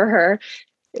fine for her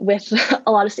with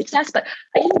a lot of success. But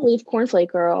I can't believe Cornflake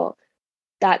Girl,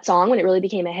 that song, when it really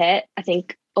became a hit, I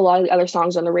think a lot of the other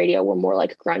songs on the radio were more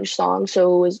like grunge songs.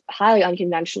 So it was highly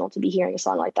unconventional to be hearing a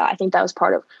song like that. I think that was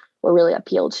part of what really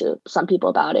appealed to some people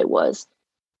about it, was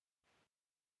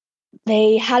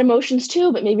they had emotions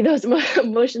too, but maybe those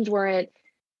emotions weren't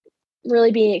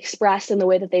really being expressed in the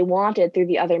way that they wanted through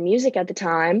the other music at the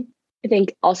time. I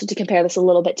think also, to compare this a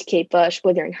little bit to Kate Bush,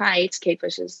 Wuthering Heights, Kate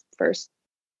Bush's first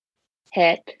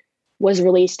hit, was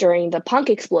released during the punk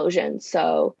explosion.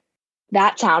 So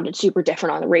that sounded super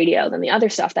different on the radio than the other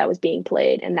stuff that was being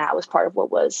played. And that was part of what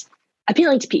was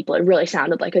appealing to people. It really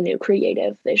sounded like a new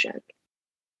creative vision.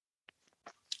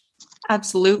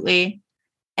 Absolutely.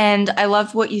 And I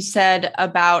love what you said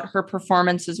about her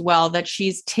performance as well, that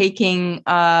she's taking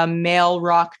a male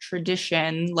rock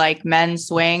tradition, like men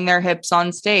swaying their hips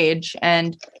on stage,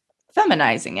 and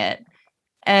feminizing it.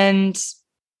 And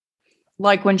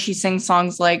like when she sings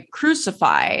songs like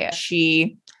Crucify,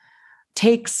 she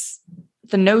takes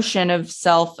the notion of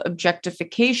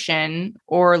self-objectification,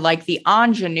 or like the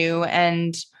ingenue,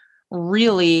 and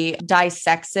really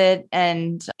dissects it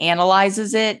and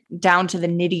analyzes it down to the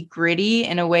nitty-gritty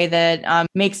in a way that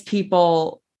makes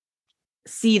people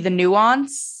see the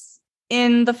nuance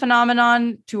in the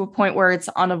phenomenon to a point where it's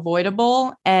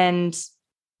unavoidable. And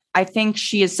I think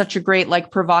she is such a great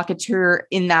like provocateur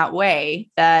in that way,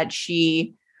 that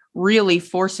she really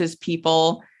forces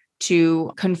people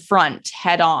to confront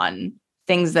head on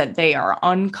things that they are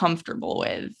uncomfortable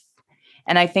with.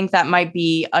 And I think that might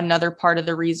be another part of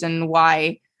the reason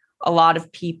why a lot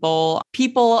of people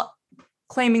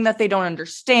claiming that they don't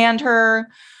understand her.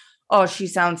 Oh, she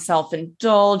sounds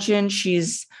self-indulgent.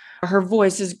 Her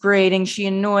voice is grating. She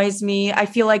annoys me. I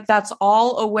feel like that's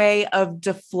all a way of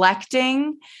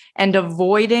deflecting and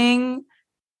avoiding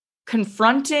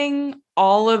confronting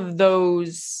all of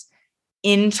those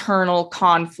internal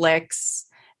conflicts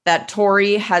that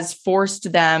Tori has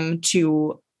forced them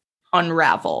to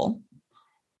unravel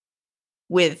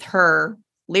with her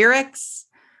lyrics,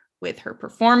 with her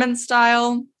performance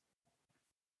style,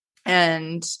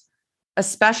 and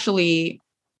especially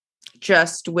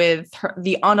just with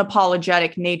the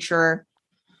unapologetic nature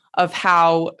of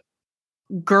how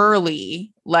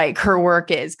girly like her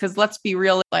work is. Because let's be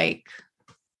real, like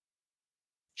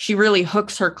she really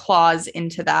hooks her claws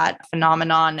into that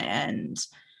phenomenon, and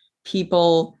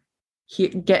people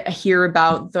hear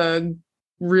about the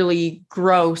really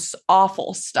gross,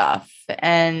 awful stuff.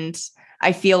 And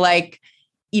I feel like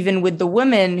even with the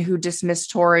women who dismiss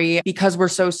Tori, because we're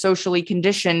so socially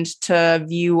conditioned to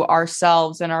view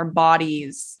ourselves and our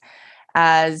bodies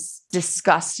as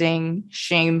disgusting,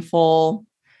 shameful,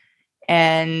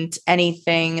 and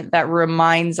anything that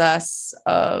reminds us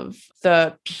of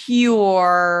the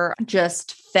pure,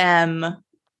 just femme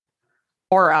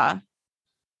aura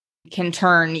can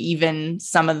turn even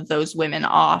some of those women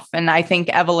off. And I think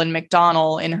Evelyn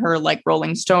McDonnell in her like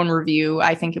Rolling Stone review,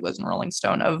 I think it was in Rolling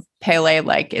Stone, of Pele,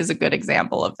 like is a good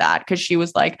example of that. Cause she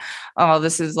was like, oh,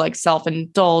 this is like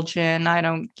self-indulgent. I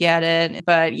don't get it.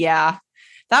 But yeah,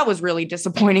 that was really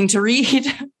disappointing to read.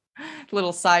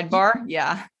 Little sidebar.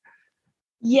 Yeah.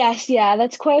 Yes. Yeah.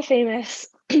 That's quite a famous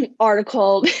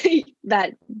article,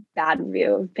 that bad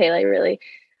review of Pele, really.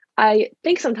 I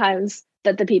think sometimes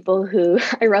that the people who,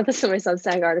 I wrote this in my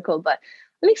Substack article, but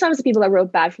I think sometimes the people that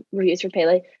wrote bad reviews for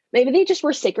Pele, maybe they just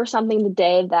were sick or something the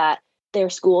day that their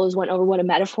schools went over what a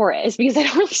metaphor is, because they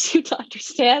don't really seem to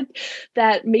understand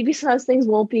that maybe sometimes things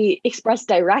won't be expressed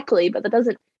directly, but that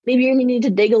doesn't, maybe you need to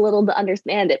dig a little to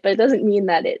understand it, but it doesn't mean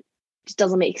that it just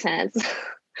doesn't make sense.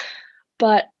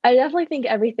 But I definitely think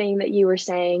everything that you were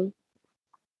saying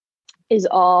is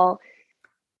all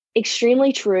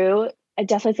extremely true. I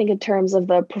definitely think in terms of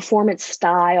the performance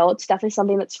style, it's definitely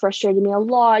something that's frustrated me a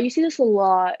lot. You see this a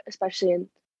lot, especially in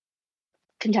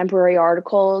contemporary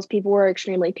articles. People were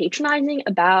extremely patronizing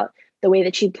about the way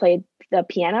that she played the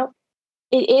piano.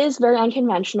 It is very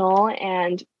unconventional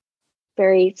and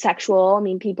very sexual. I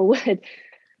mean, people would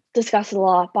discuss it a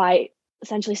lot by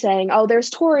essentially saying, oh,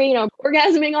 there's Tori,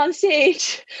 orgasming on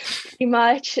stage, pretty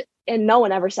much. And no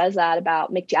one ever says that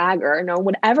about Mick Jagger. No one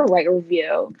would ever write a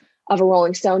review of a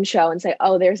Rolling Stone show and say,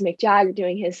 oh, there's Mick Jagger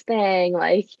doing his thing,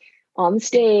 like on the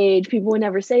stage. People would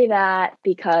never say that,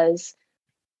 because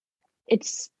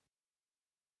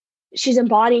she's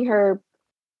embodying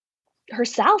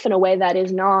herself in a way that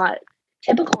is not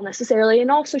typical necessarily. And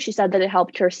also she said that it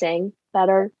helped her sing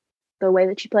better, the way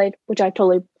that she played, which I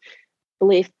totally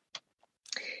believe.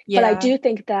 Yeah. But I do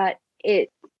think that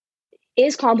it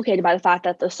is complicated by the fact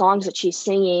that the songs that she's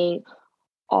singing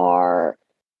are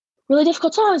really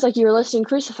difficult songs. Like you were listening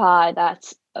Crucify,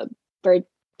 that's a very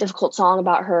difficult song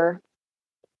about her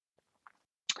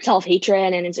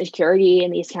self-hatred and insecurity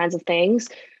and these kinds of things.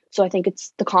 So I think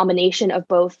it's the combination of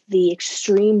both the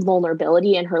extreme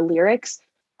vulnerability in her lyrics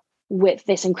with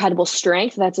this incredible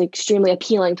strength that's extremely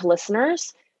appealing to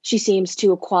listeners. She seems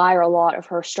to acquire a lot of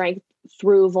her strength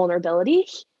through vulnerability.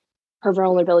 Her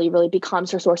vulnerability really becomes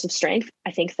her source of strength.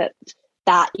 I think that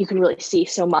you can really see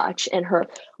so much in her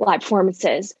live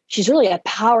performances. She's really a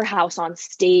powerhouse on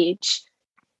stage,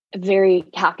 a very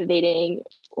captivating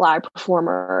live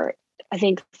performer. I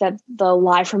think that the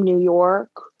Live from New York,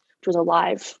 which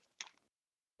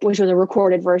was a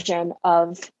recorded version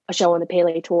of a show on the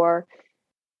Pele tour,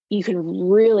 you can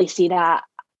really see that.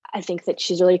 I think that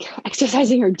she's really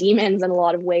exercising her demons in a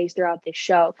lot of ways throughout this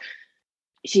show.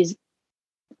 She's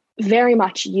very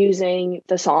much using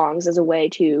the songs as a way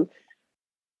to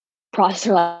process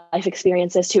her life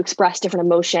experiences, to express different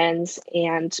emotions.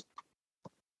 And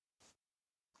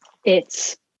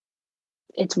it's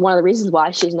one of the reasons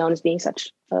why she's known as being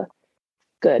such a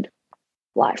good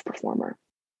live performer.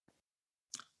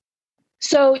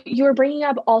 So you were bringing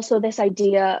up also this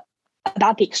idea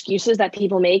about the excuses that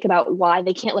people make about why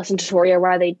they can't listen to Tori or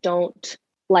why they don't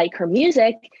like her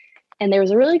music. And there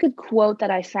was a really good quote that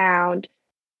I found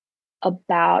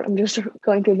about, I'm just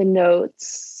going through the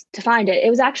notes to find it. It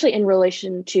was actually in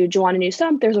relation to Joanna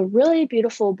Newsom. There's a really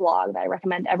beautiful blog that I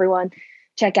recommend everyone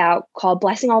check out called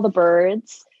Blessing All the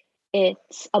Birds.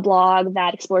 It's a blog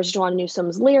that explores Joanna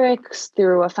Newsom's lyrics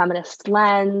through a feminist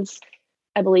lens.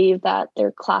 I believe that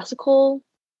they're classical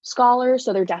scholars,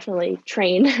 so they're definitely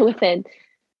trained within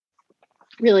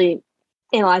really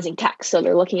analyzing text. So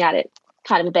they're looking at it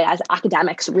kind of a bit as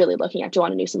academics really looking at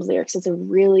Joanna Newsom's lyrics. It's a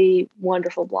really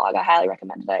wonderful blog. I highly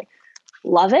recommend it. I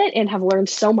love it and have learned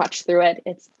so much through it.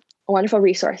 It's a wonderful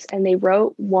resource. And they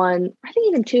wrote one, I think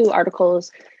even two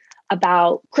articles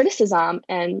about criticism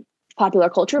and popular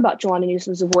culture about Joanna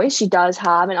Newsom's voice. She does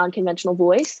have an unconventional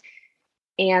voice.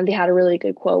 And they had a really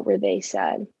good quote where they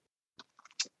said,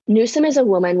 Newsom is a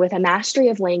woman with a mastery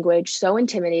of language so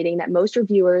intimidating that most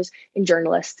reviewers and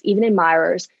journalists, even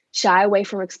admirers, shy away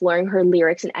from exploring her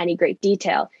lyrics in any great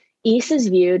detail. East is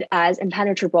viewed as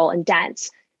impenetrable and dense.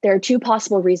 There are two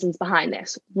possible reasons behind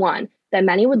this. One, that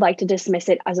many would like to dismiss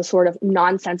it as a sort of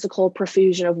nonsensical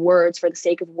profusion of words for the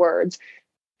sake of words.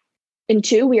 And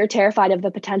two, we are terrified of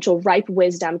the potential ripe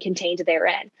wisdom contained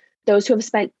therein. Those who have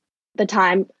spent the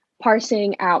time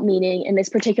parsing out meaning in this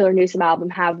particular Newsom album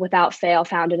have without fail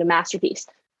found it a masterpiece.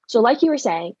 So like you were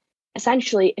saying,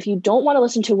 essentially, if you don't want to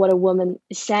listen to what a woman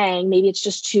is saying, maybe it's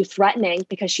just too threatening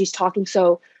because she's talking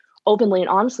so openly and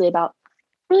honestly about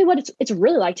really what it's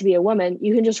really like to be a woman,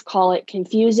 you can just call it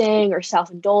confusing or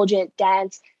self-indulgent,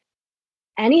 dense,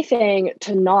 anything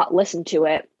to not listen to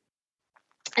it.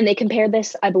 And they compared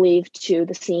this, I believe, to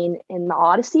the scene in the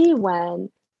Odyssey when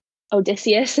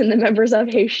Odysseus and the members of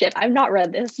his ship, I've not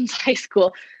read this since high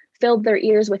school, filled their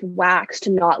ears with wax to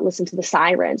not listen to the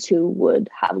sirens who would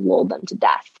have lulled them to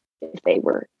death if they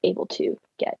were able to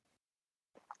get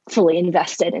fully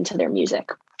invested into their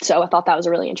music. So I thought that was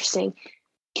a really interesting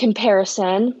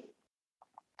comparison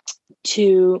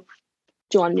to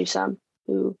Joanna Newsom,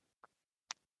 who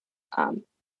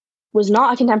was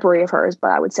not a contemporary of hers,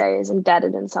 but I would say is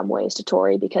indebted in some ways to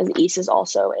Tori, because East is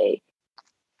also a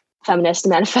feminist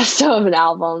manifesto of an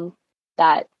album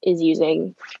that is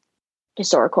using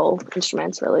historical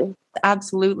instruments, really.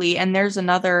 Absolutely. And there's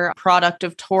another product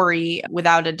of Tori,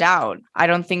 without a doubt. I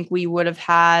don't think we would have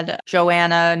had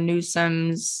Joanna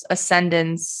Newsom's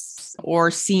ascendance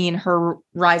or seen her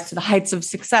rise to the heights of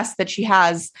success that she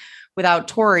has without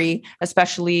Tori,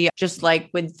 especially just like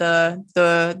with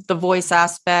the voice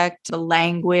aspect, the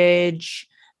language,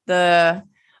 the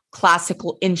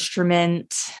classical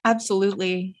instrument.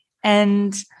 Absolutely.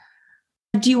 And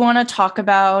do you want to talk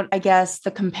about, I guess,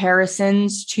 the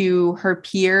comparisons to her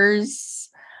peers?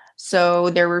 So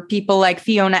there were people like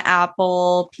Fiona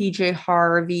Apple, PJ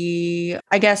Harvey.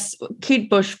 I guess Kate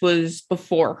Bush was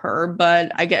before her,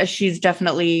 but I guess she's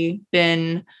definitely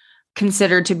been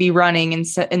considered to be running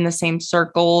in the same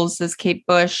circles as Kate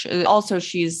Bush. Also,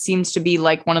 she seems to be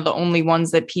like one of the only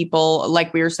ones that people,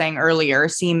 like we were saying earlier,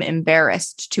 seem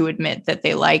embarrassed to admit that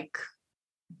they like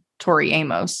Tori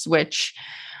Amos, which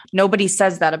nobody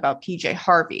says that about PJ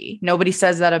Harvey. Nobody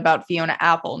says that about Fiona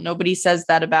Apple. Nobody says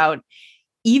that about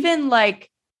even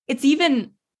like, it's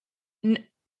even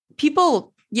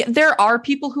people. Yeah, there are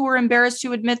people who are embarrassed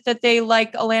to admit that they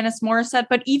like Alanis Morissette,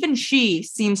 but even she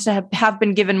seems to have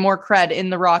been given more cred in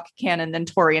the rock canon than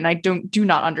Tori, and I do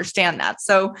not understand that.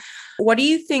 So what do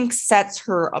you think sets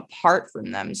her apart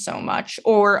from them so much?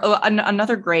 Or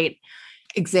another great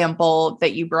example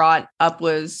that you brought up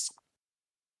was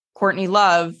Courtney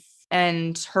Love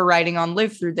and her writing on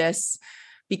Live Through This,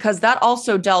 because that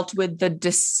also dealt with the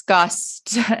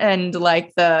disgust and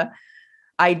like the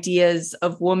ideas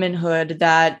of womanhood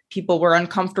that people were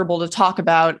uncomfortable to talk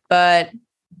about. But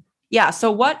yeah,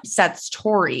 so what sets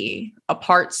Tori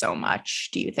apart so much,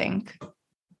 do you think?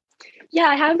 Yeah,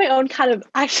 I have my own kind of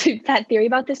actually pet theory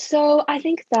about this. So I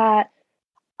think that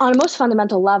on a most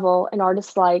fundamental level, an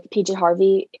artist like PJ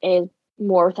Harvey is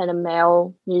more within a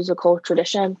male musical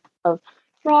tradition of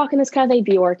rock, and it's kind of like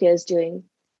Bjork is doing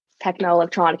techno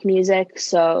electronic music.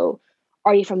 So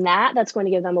are you from that? That's going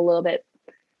to give them a little bit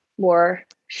more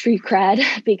street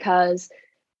cred, because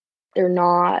they're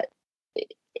not,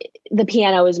 the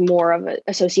piano is more of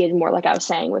associated more, like I was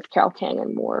saying, with Carole King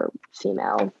and more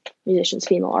female musicians,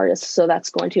 female artists. So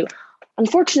that's going to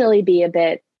unfortunately be a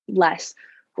bit less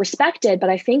respected.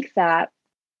 But I think that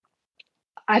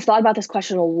I've thought about this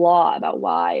question a lot, about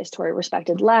why is Tori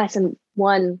respected less. And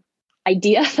one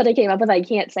idea that I came up with, I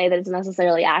can't say that it's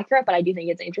necessarily accurate, but I do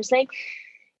think it's interesting,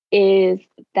 is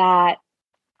that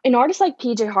an artist like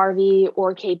PJ Harvey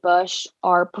or Kate Bush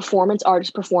are performance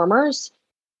artist performers.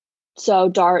 So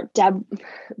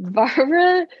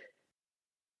Barbara,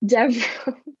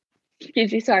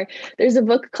 excuse me, sorry. There's a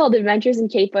book called Adventures in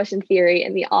Kate Bush and Theory,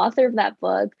 and the author of that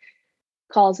book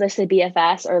calls this the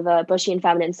BFS, or the Bushian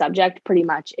feminine subject. Pretty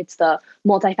much, it's the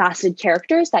multifaceted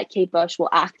characters that Kate Bush will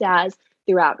act as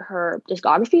throughout her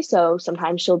discography. So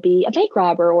sometimes she'll be a bank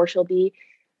robber, or she'll be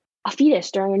a fetus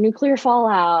during a nuclear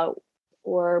fallout,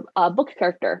 or a book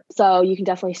character. So you can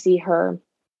definitely see her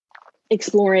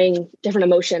exploring different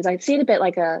emotions. I see it a bit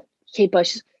like a Kate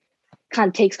Bush kind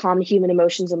of takes common human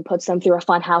emotions and puts them through a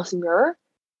fun house mirror.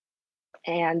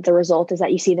 And the result is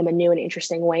that you see them in new and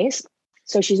interesting ways.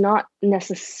 So she's not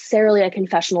necessarily a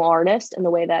confessional artist in the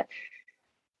way that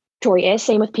Tori is.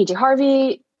 Same with PJ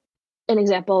Harvey. An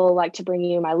example, like To Bring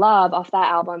You My Love off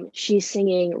that album, she's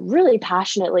singing really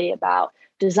passionately about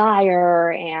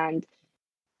desire, and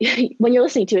when you're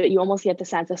listening to it, you almost get the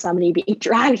sense of somebody being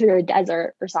dragged through a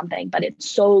desert or something, but it's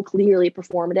so clearly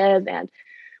performative. And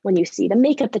when you see the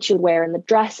makeup that she would wear and the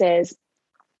dresses,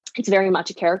 it's very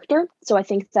much a character. So I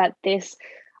think that this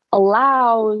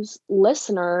allows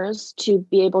listeners to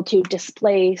be able to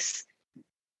displace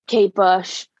Kate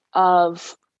Bush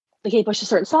of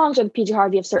certain songs, or the PJ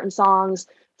Harvey of certain songs,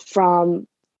 from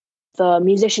the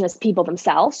musician as people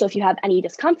themselves. So if you have any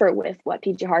discomfort with what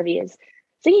PJ Harvey is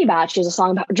singing about, she has a song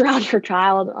about drowning her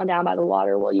child on Down by the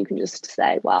Water, well, you can just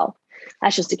say, well,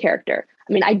 that's just a character.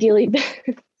 I mean, ideally,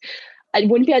 it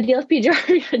wouldn't be ideal if PJ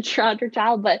Harvey had drowned her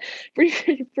child, but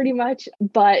pretty much.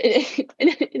 But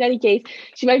in any case,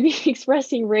 she might be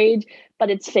expressing rage,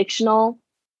 but it's fictional.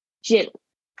 It's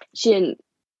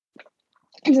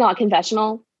not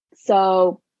confessional.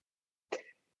 So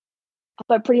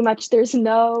but pretty much there's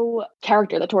no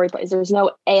character that Tori plays. There's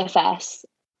no AFS,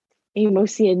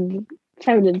 Amosian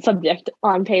feminine subject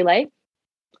on Pele.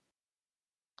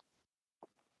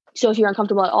 So if you're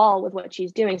uncomfortable at all with what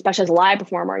she's doing, especially as a live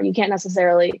performer, you can't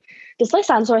necessarily displace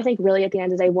that. And so I think really at the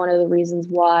end of the day, one of the reasons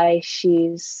why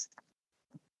she's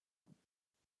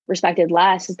respected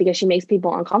less is because she makes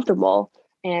people uncomfortable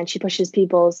and she pushes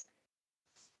people's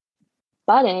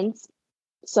buttons.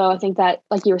 So I think that,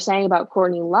 like you were saying about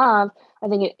Courtney Love, I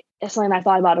think it's something I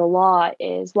thought about a lot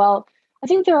is, well, I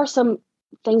think there are some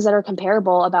things that are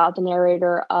comparable about the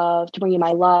narrator of To Bring You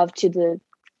My Love to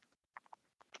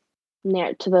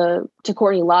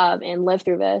Courtney Love and Live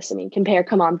Through This. I mean, compare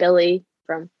Come On Billy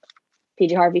from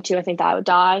PJ Harvey to I Think That I Would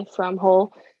Die from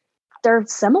Hole. They're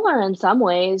similar in some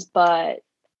ways, but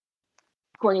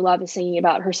Courtney Love is singing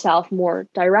about herself more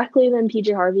directly than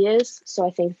PJ Harvey is. So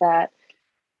I think that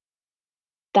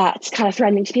that's kind of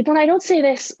threatening to people. And I don't say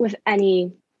this with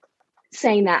any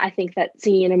saying that I think that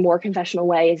singing in a more confessional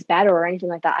way is better or anything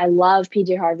like that. I love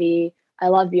PJ Harvey. I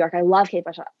love Bjork. I love Kate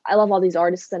Bush. I love all these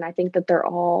artists. And I think that they're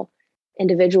all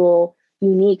individual,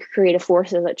 unique creative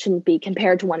forces that shouldn't be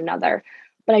compared to one another.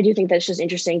 But I do think that it's just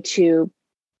interesting to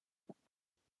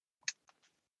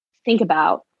think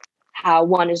about how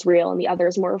one is real and the other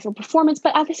is more of a performance.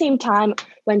 But at the same time,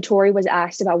 when Tori was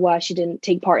asked about why she didn't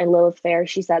take part in Lilith Fair,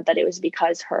 she said that it was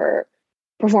because her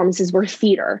performances were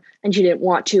theater and she didn't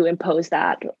want to impose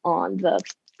that on the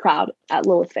crowd at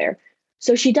Lilith Fair.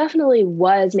 So she definitely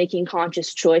was making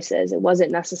conscious choices. It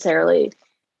wasn't necessarily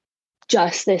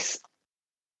just this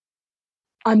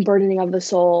unburdening of the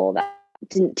soul that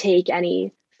didn't take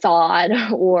any thought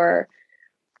or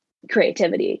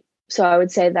creativity. So I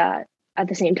would say that at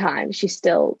the same time, she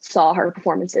still saw her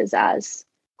performances as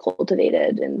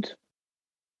cultivated and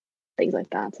things like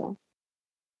that. So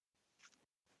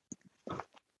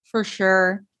for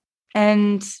sure.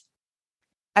 And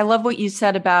I love what you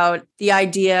said about the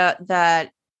idea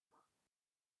that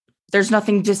there's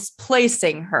nothing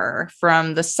displacing her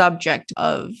from the subject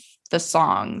of the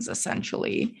songs,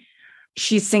 essentially.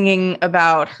 She's singing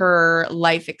about her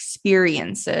life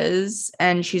experiences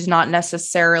and she's not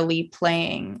necessarily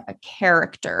playing a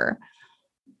character.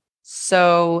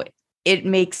 So it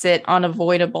makes it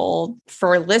unavoidable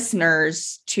for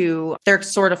listeners they're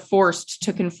sort of forced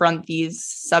to confront these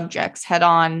subjects head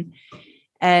on.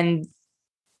 And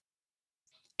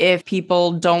if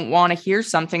people don't want to hear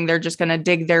something, they're just going to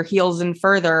dig their heels in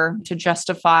further to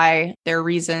justify their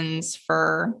reasons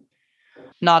for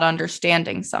not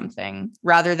understanding something,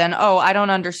 rather than, oh, I don't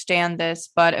understand this,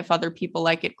 but if other people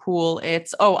like it, cool.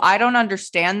 It's, oh, I don't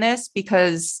understand this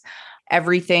because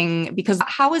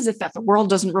how is it that the world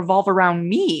doesn't revolve around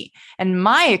me and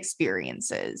my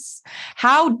experiences?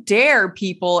 How dare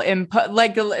people input,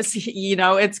 like,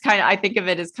 it's kind of, I think of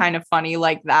it as kind of funny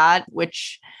like that,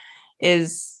 which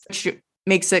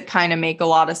makes it kind of make a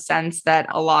lot of sense that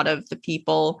a lot of the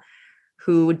people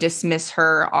who dismiss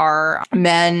her are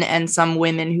men and some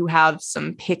women who have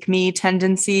some pick-me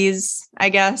tendencies, I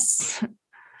guess.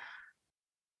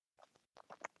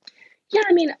 Yeah,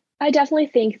 I mean, I definitely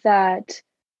think that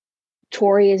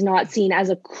Tori is not seen as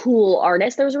a cool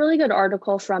artist. There was a really good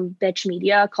article from Bitch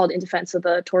Media called In Defense of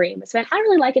the Tori Amos fan. I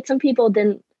really like it. Some people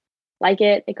didn't like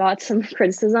it. It got some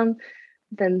criticism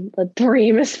than the Tori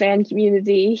Amos fan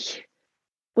community,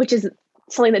 which is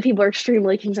something that people are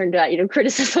extremely concerned about,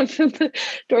 criticism from the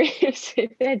Tori Amos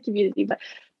fan community.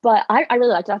 But I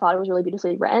really liked it. I thought it was really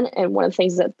beautifully written. And one of the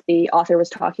things that the author was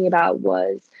talking about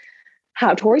was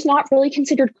how Tori's not really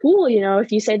considered cool.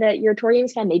 If you say that you're a Tori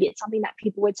Amos fan, maybe it's something that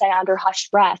people would say under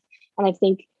hushed breath. And I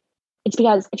think it's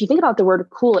because if you think about the word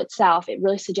cool itself, it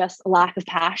really suggests a lack of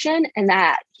passion, and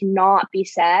that cannot be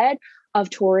said of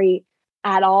Tori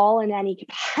at all in any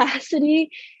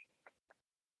capacity.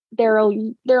 There are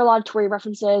a lot of Tori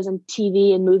references in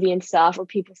TV and movie and stuff where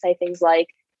people say things like,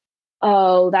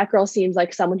 oh, that girl seems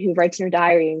like someone who writes in her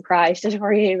diary and cries to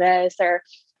Tori Amos. Or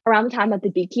around the time that The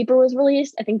Beekeeper was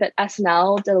released, I think that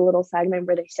SNL did a little segment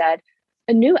where they said,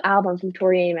 a new album from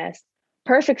Tori Amos,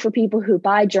 perfect for people who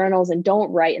buy journals and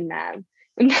don't write in them,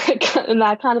 and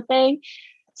that kind of thing.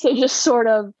 So just sort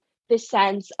of this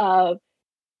sense of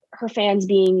her fans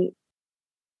being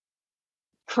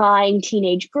crying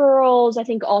teenage girls. I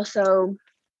think also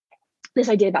this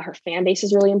idea about her fan base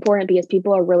is really important because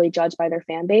people are really judged by their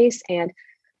fan base. And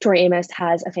Tori Amos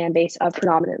has a fan base of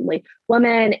predominantly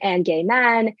women and gay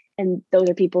men. And those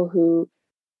are people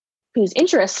whose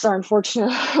interests are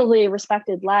unfortunately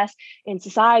respected less in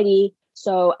society.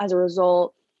 So as a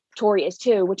result, Tori is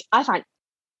too, which I find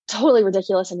totally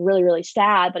ridiculous and really, really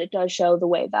sad. But it does show the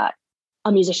way that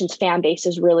a musician's fan base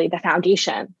is really the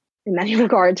foundation in many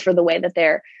regards for the way that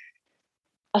they're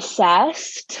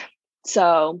assessed.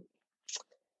 So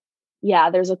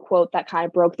yeah, there's a quote that kind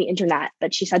of broke the internet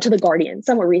that she said to The Guardian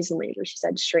somewhere recently, where she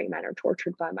said, "Straight men are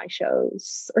tortured by my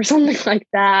shows," or something like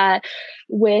that,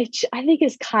 which I think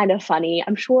is kind of funny.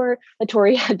 I'm sure that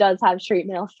Tori does have straight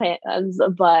male fans,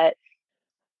 but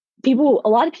a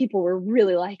lot of people were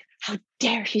really like, "How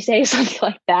dare she say something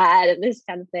like that?" and this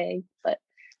kind of thing. But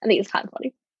I think it's kind of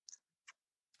funny.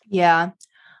 Yeah.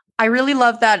 I really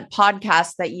love that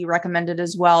podcast that you recommended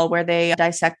as well, where they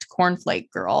dissect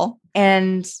Cornflake Girl.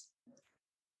 And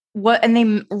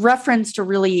they referenced a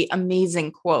really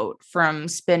amazing quote from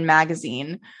Spin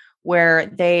Magazine,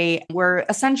 where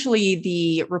essentially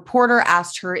the reporter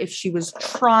asked her if she was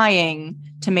trying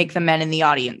to make the men in the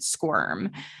audience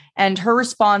squirm. And her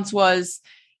response was,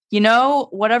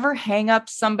 whatever hangup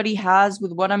somebody has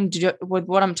with what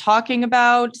I'm talking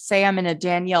about, say I'm in a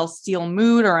Danielle Steele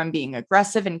mood or I'm being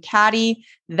aggressive and catty,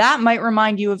 that might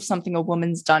remind you of something a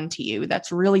woman's done to you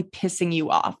that's really pissing you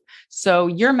off. So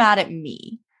you're mad at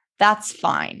me. That's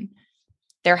fine.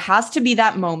 There has to be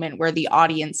that moment where the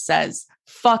audience says,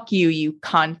 "Fuck you, you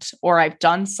cunt," or "I've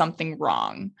done something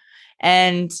wrong."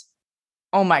 And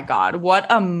oh my God, what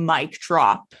a mic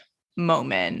drop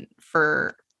moment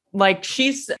for, like,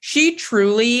 she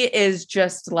truly is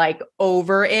just like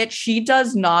over it. She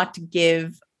does not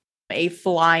give a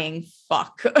flying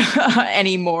fuck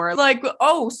anymore. Like,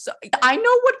 oh, so I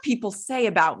know what people say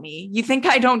about me. You think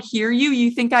I don't hear you?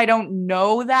 You think I don't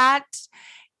know that?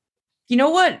 You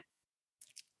know what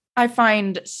I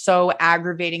find so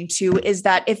aggravating too is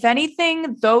that, if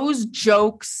anything, those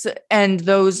jokes and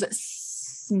those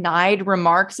snide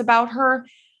remarks about her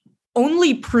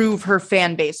only prove her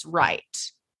fan base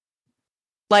right.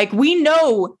 Like, we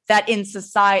know that in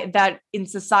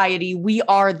society we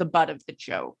are the butt of the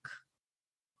joke.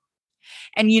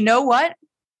 And you know what?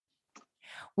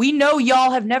 We know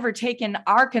y'all have never taken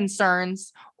our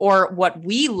concerns or what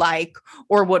we like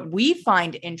or what we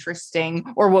find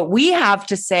interesting or what we have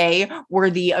to say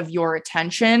worthy of your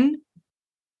attention.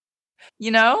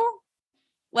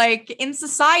 Like, in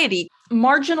society,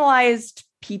 marginalized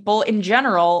people in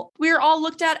general, we're all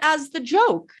looked at as the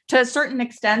joke. To a certain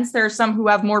extent, there are some who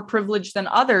have more privilege than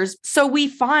others. So we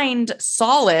find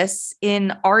solace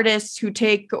in artists who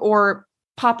or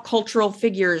pop cultural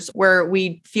figures where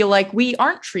we feel like we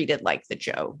aren't treated like the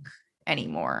joke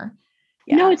anymore.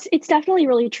 Yeah. No, it's definitely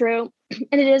really true.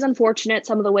 And it is unfortunate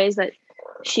some of the ways that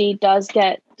she does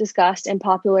get discussed in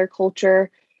popular culture.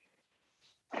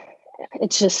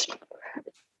 It's just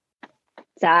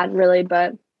sad, really.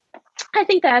 But I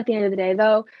think that at the end of the day,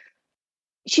 though,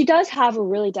 she does have a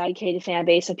really dedicated fan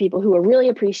base of people who really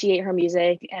appreciate her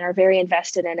music and are very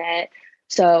invested in it.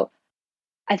 So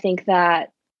I think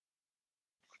that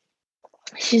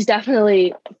she's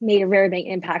definitely made a very big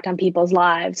impact on people's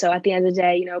lives. So at the end of the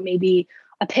day, maybe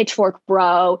a Pitchfork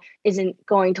bro isn't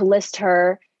going to list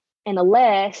her in a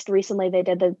list. Recently, they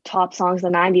did the top songs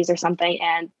of the 90s or something,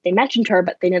 and they mentioned her,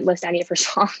 but they didn't list any of her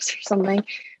songs or something.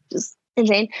 Just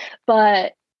insane.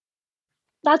 But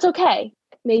that's okay.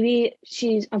 Maybe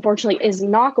she, unfortunately, is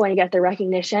not going to get the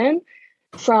recognition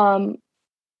from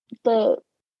the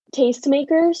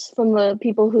tastemakers, from the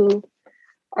people who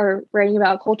are writing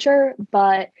about culture,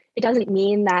 but it doesn't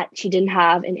mean that she didn't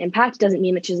have an impact. It doesn't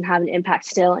mean that she doesn't have an impact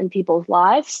still in people's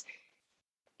lives.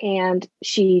 And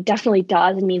she definitely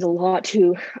does. It means a lot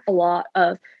to a lot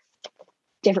of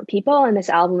different people. And this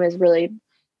album is really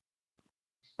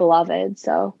beloved.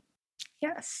 So,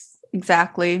 yes,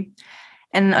 exactly.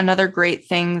 And another great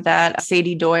thing that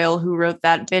Sadie Doyle, who wrote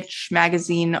that Bitch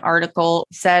magazine article,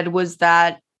 said was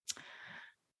that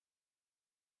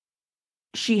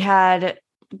she had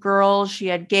girls, she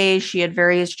had gays, she had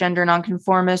various gender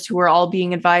nonconformists who were all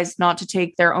being advised not to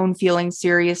take their own feelings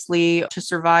seriously, to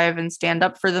survive and stand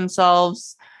up for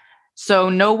themselves. So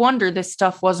no wonder this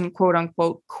stuff wasn't quote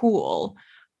unquote cool,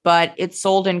 but it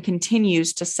sold and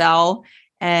continues to sell.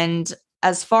 And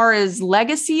as far as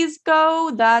legacies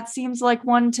go, that seems like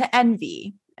one to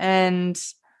envy. And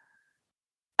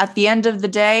at the end of the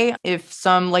day, if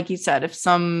some, like you said, if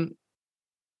some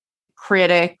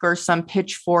critic or some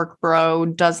Pitchfork bro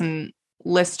doesn't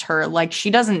list her, like,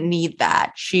 she doesn't need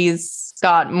that. She's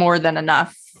got more than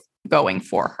enough going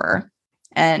for her.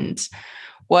 And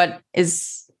what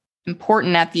is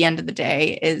important at the end of the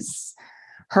day is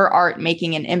her art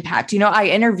making an impact. I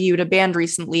interviewed a band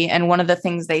recently, and one of the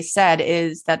things they said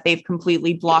is that they've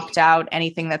completely blocked out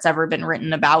anything that's ever been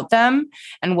written about them.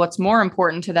 And what's more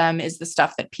important to them is the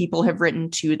stuff that people have written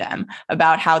to them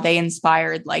about how they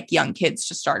inspired like young kids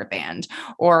to start a band,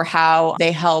 or how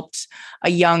they helped a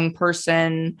young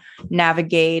person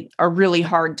navigate a really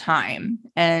hard time.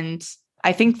 And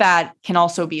I think that can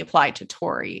also be applied to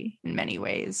Tori in many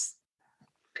ways.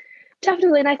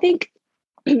 Definitely. And I think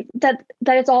that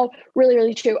it's all really,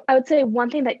 really true. I would say one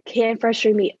thing that can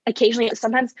frustrate me occasionally,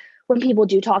 sometimes when people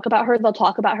do talk about her, they'll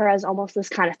talk about her as almost this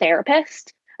kind of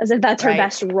therapist, as if that's her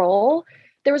best role.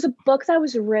 There was a book that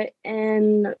was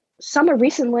written summer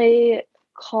recently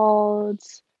called,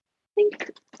 I think,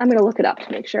 I'm going to look it up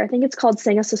to make sure. I think it's called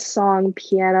Sing Us a Song,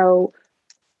 Piano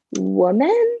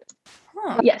Woman.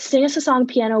 Yes, Sing Us a Song,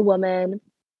 Piano Woman,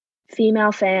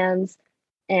 Female Fans,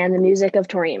 and the Music of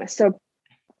Tori Amos. So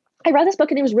I read this book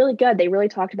and it was really good. They really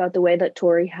talked about the way that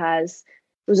Tori it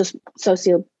was a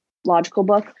sociological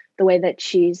book, the way that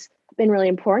she's been really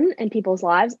important in people's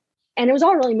lives. And it was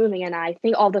all really moving. And I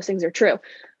think all those things are true.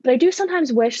 But I do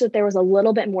sometimes wish that there was a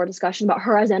little bit more discussion about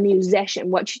her as a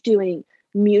musician, what she's doing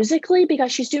musically,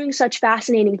 because she's doing such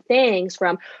fascinating things,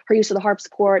 from her use of the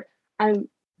harpsichord. I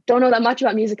don't know that much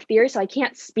about music theory, so I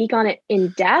can't speak on it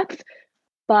in depth.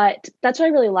 But that's what I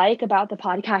really like about the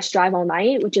podcast Drive All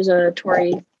Night, which is a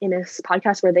Tori Amos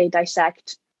podcast where they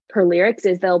dissect her lyrics,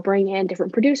 is they'll bring in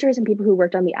different producers and people who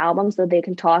worked on the album so they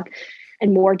can talk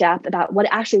in more depth about what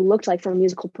it actually looked like from a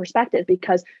musical perspective.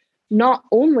 Because not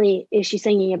only is she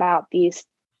singing about these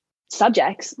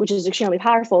subjects, which is extremely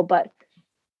powerful, but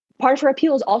part of her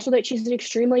appeal is also that she's an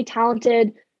extremely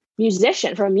talented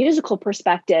musician from a musical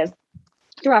perspective.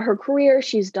 Throughout her career,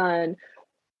 she's done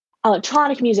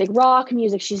electronic music, rock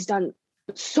music. She's done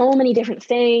so many different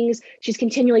things. She's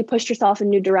continually pushed herself in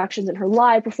new directions in her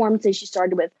live performances. She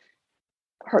started with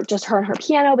her and her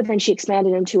piano, but then she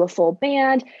expanded into a full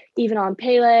band. Even on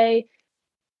Pele,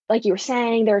 like you were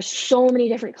saying, there's so many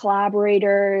different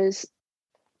collaborators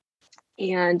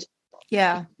and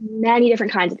many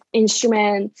different kinds of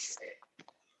instruments.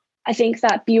 I think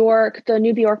that Bjork, the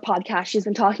new Bjork podcast, she's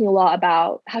been talking a lot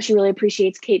about how she really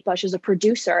appreciates Kate Bush as a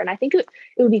producer. And I think it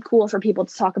would be cool for people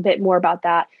to talk a bit more about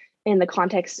that in the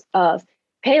context of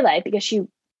Pele, because she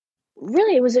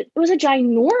really, it was a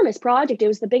ginormous project. It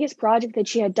was the biggest project that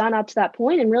she had done up to that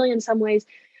point, and really in some ways,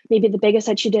 maybe the biggest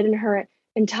that she did in her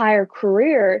entire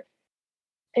career.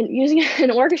 And using an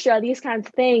orchestra, these kinds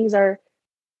of things are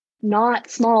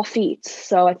not small feats.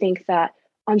 So I think that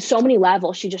on so many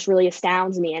levels, she just really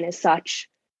astounds me and is such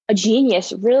a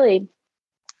genius. Really,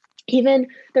 even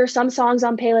there are some songs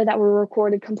on Pele that were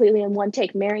recorded completely in one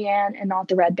take. Marianne and Not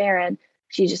the Red Baron.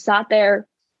 She just sat there,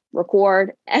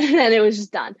 record, and then it was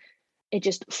just done. It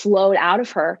just flowed out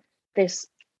of her, this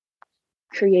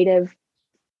creative.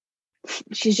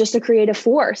 She's just a creative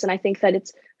force. And I think that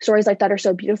it's stories like that are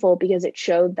so beautiful because it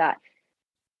showed that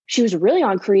she was really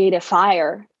on creative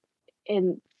fire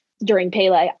during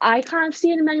Pele. I kind of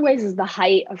see it in many ways as the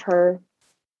height of her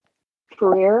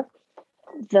career,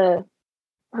 her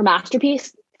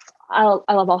masterpiece. I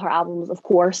love all her albums, of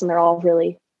course, and they're all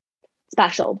really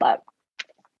special, but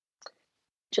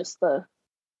just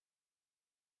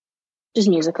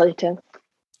musically too.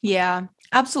 Yeah,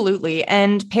 absolutely.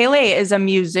 And Pele is a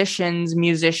musician's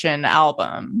musician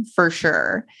album for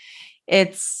sure.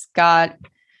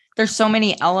 There's so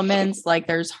many elements, like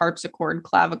there's harpsichord,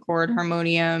 clavichord,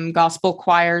 harmonium, gospel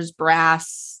choirs,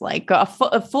 brass, like a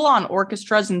full-on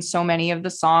orchestras in so many of the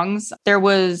songs.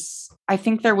 I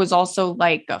think there was also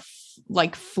like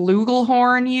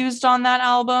flugelhorn used on that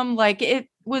album.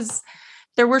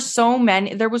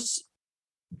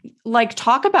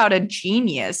 Talk about a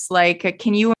genius.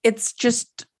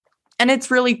 And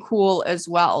it's really cool as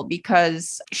well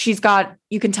because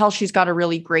you can tell she's got a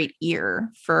really great ear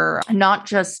for not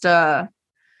just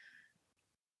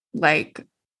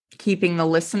keeping the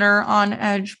listener on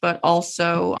edge, but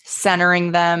also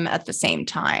centering them at the same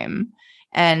time.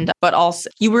 But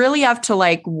also you really have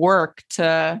to work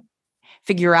to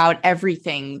figure out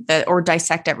everything or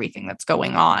dissect everything that's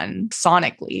going on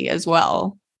sonically as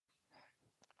well.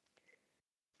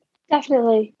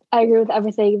 Definitely. I agree with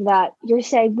everything that you're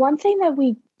saying. One thing that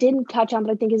we didn't touch on,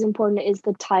 but I think is important, is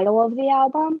the title of the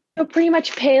album. So pretty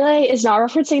much Pele is not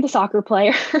referencing the soccer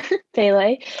player,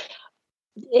 Pele.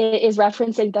 It is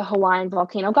referencing the Hawaiian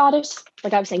volcano goddess.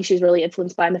 Like I was saying, she's really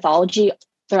influenced by mythology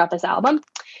throughout this album.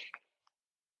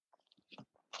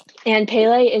 And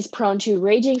Pele is prone to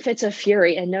raging fits of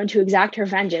fury and known to exact her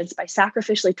vengeance by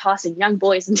sacrificially tossing young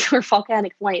boys into her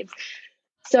volcanic flames.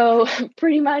 So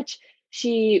pretty much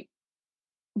she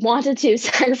wanted to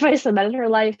sacrifice the men in her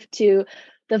life to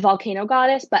the volcano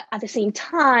goddess, but at the same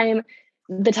time,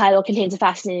 the title contains a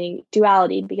fascinating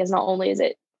duality because not only is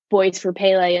it boys for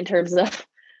Pele in terms of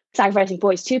sacrificing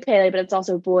boys to Pele, but it's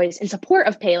also boys in support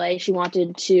of Pele. She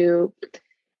wanted to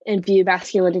imbue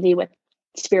masculinity with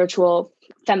spiritual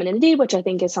femininity, which I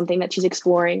think is something that she's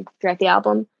exploring throughout the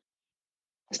album,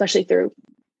 especially through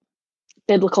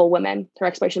biblical women, her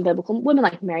exploration of biblical women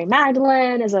like Mary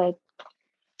Magdalene is a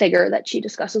figure that she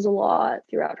discusses a lot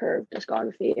throughout her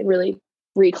discography, and really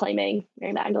reclaiming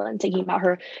Mary Magdalene, thinking about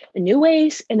her in new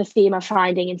ways. And the theme of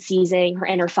finding and seizing her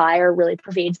inner fire really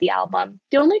pervades the album.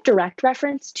 The only direct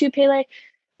reference to Pele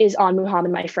is on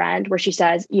Muhammad, My Friend, where she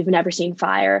says, "You've never seen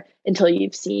fire until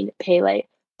you've seen Pele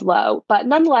glow." But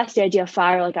nonetheless, the idea of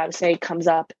fire, like I was saying, comes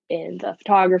up in the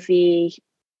photography.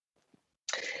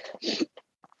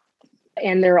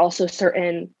 And there are also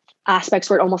certain aspects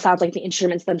where it almost sounds like the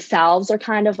instruments themselves are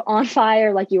kind of on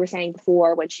fire. Like you were saying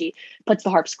before, when she puts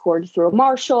the harpsichord through a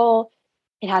Marshall,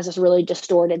 it has this really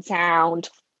distorted sound.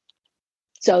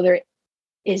 So there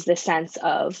is this sense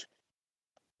of,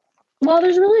 well,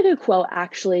 there's a really good quote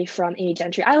actually from Amy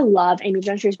Gentry. I love Amy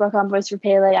Gentry's book on Voice for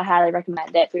Pele. I highly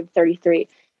recommend it. We have 33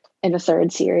 in the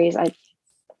third series. I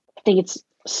think it's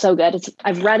so good.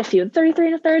 I've read a few of 33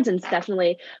 and a thirds, and it's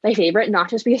definitely my favorite,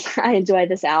 not just because I enjoy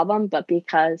this album, but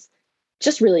because it's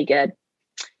just really good.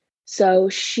 So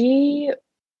she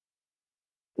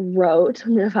wrote,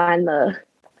 I'm going to find the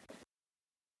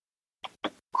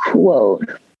quote.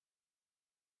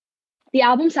 "The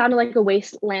album sounded like a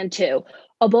wasteland too.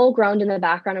 A bull groaned in the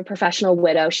background of Professional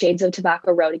Widow, Shades of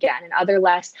Tobacco Road Again, and other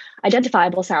less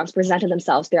identifiable sounds presented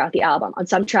themselves throughout the album. On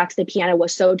some tracks, the piano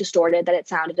was so distorted that it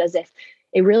sounded as if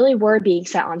it really were being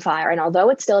set on fire, and although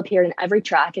it still appeared in every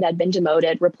track, it had been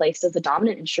demoted, replaced as the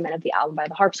dominant instrument of the album by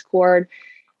the harpsichord."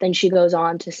 Then she goes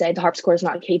on to say, "The harpsichord is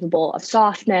not capable of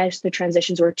softness. The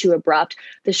transitions were too abrupt.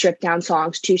 The stripped down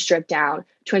songs too stripped down.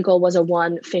 Twinkle was a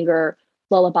one-finger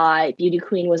lullaby. Beauty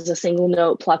Queen was a single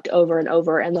note plucked over and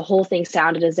over, and the whole thing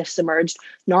sounded as if submerged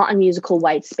not in musical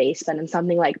white space, but in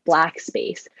something like black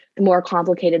space. The more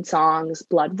complicated songs,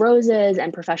 Blood Roses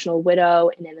and Professional Widow,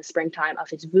 and In the Springtime of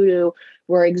His Voodoo,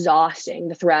 were exhausting.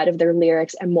 The thread of their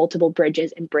lyrics and multiple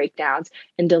bridges and breakdowns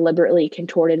and deliberately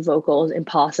contorted vocals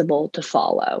impossible to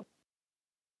follow."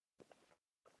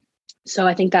 So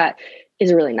I think that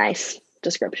is a really nice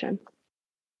description.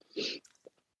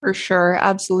 For sure.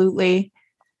 Absolutely.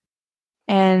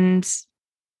 And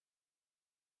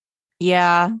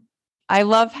yeah, I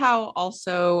love how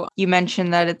also you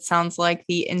mentioned that it sounds like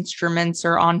the instruments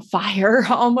are on fire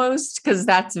almost, because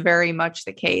that's very much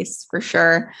the case for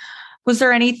sure. Was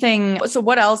there anything, so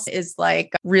what else is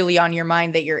like really on your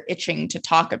mind that you're itching to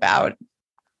talk about?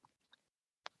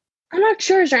 I'm not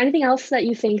sure. Is there anything else that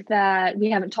you think that we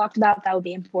haven't talked about that would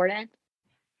be important?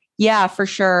 Yeah, for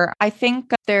sure. I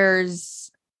think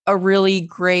there's a really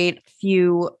great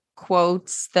few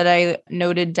quotes that I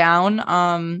noted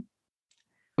down.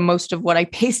 Most of what I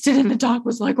pasted in the doc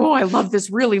was like, "Oh, I love this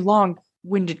really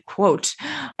long-winded quote."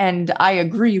 And I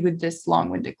agree with this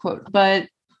long-winded quote. But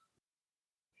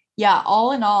yeah,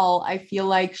 all in all, I feel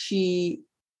like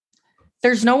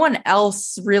there's no one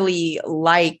else really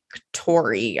like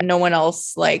Tori. No one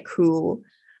else like who,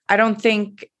 I don't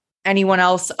think anyone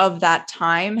else of that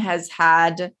time has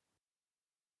had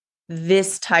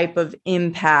this type of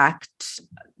impact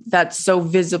that's so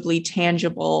visibly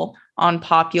tangible on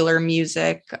popular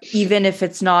music, even if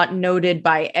it's not noted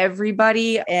by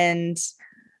everybody. And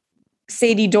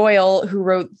Sadie Doyle, who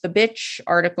wrote the Bitch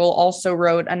article, also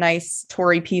wrote a nice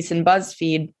Tori piece in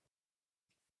BuzzFeed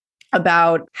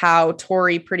about how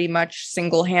Tori pretty much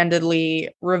single-handedly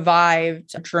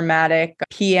revived dramatic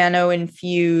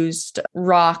piano-infused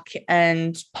rock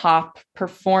and pop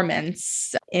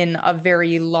performance in a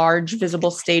very large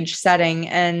visible stage setting.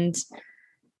 And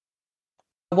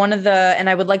and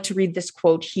I would like to read this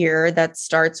quote here that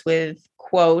starts with,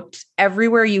 quote,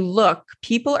 "Everywhere you look,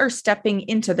 people are stepping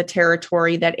into the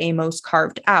territory that Amos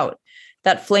carved out.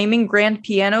 That flaming grand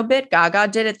piano bit Gaga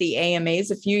did at the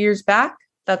AMAs a few years back,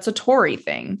 that's a Tori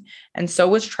thing. And so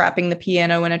was trapping the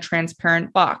piano in a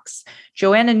transparent box.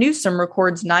 Joanna Newsom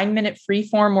records 9-minute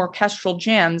freeform orchestral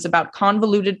jams about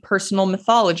convoluted personal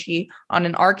mythology on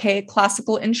an archaic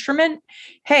classical instrument.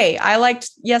 Hey, I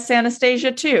liked Yes,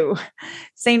 Anastasia too.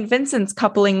 St. Vincent's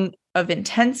coupling of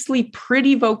intensely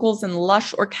pretty vocals and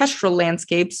lush orchestral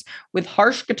landscapes with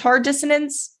harsh guitar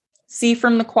dissonance. See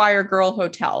from the Choir Girl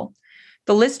Hotel.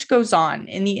 The list goes on,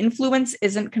 and the influence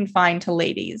isn't confined to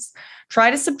ladies. Try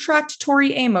to subtract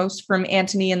Tori Amos from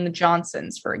Antony and the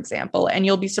Johnsons, for example, and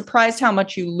you'll be surprised how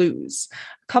much you lose.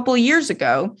 A couple of years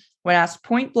ago, When asked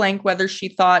point blank whether she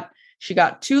thought she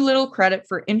got too little credit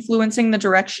for influencing the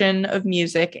direction of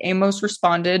music, Amos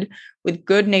responded with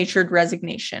good-natured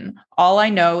resignation. All I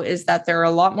know is that there are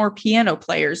a lot more piano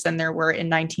players than there were in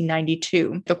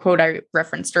 1992, the quote I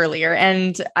referenced earlier.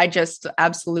 And I just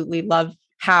absolutely love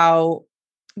how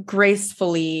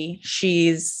gracefully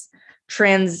she's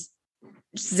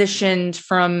transitioned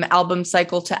from album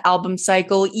cycle to album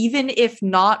cycle, even if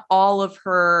not all of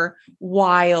her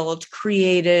wild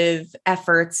creative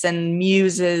efforts and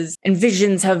muses and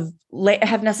visions have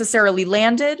necessarily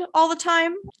landed all the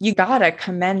time. You gotta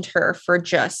commend her for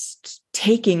just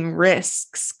taking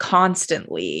risks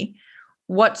constantly.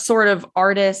 What sort of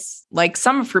artists, like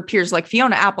some of her peers, like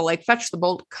Fiona Apple, like Fetch the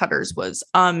Bolt Cutters was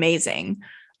amazing.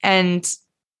 And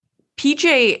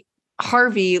PJ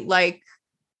Harvey, like,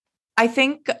 I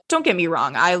think, don't get me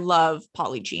wrong, I love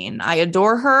Polly Jean. I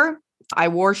adore her. I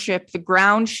worship the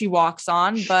ground she walks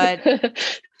on, but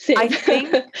I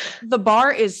think the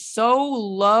bar is so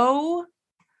low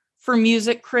for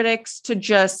music critics to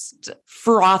just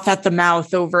froth at the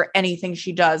mouth over anything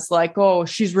she does. Like, oh,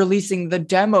 she's releasing the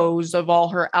demos of all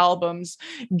her albums.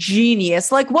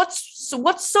 Genius. Like, what's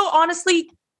so,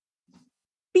 honestly,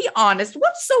 be honest,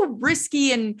 what's so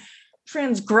risky and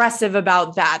transgressive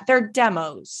about that? They're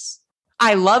demos.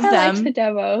 I love them. I like the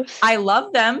demos. I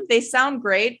love them. They sound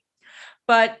great.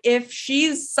 But if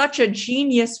she's such a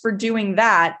genius for doing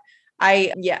that,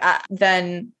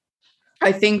 then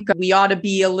I think we ought to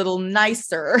be a little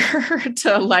nicer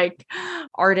to like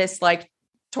artists like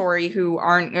Tori who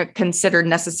aren't considered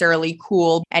necessarily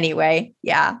cool. Anyway,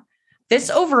 yeah. This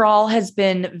overall has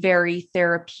been very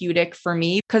therapeutic for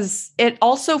me because it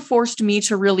also forced me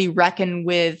to really reckon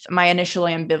with my initial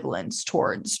ambivalence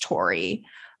towards Tori.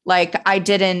 Like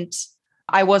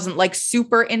I wasn't like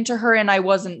super into her and I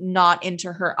wasn't not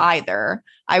into her either.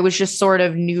 I was just sort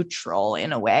of neutral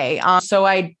in a way. So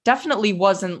I definitely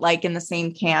wasn't like in the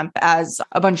same camp as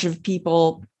a bunch of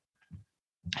people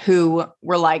who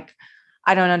were like,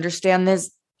 I don't understand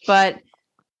this. But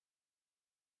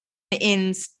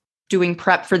in doing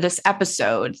prep for this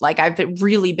episode, like I've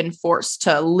really been forced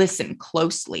to listen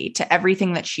closely to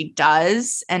everything that she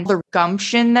does and the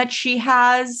gumption that she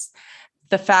has.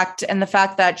 The fact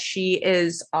that she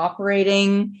is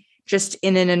operating just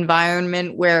in an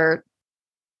environment where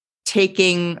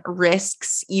taking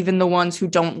risks, even the ones who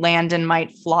don't land and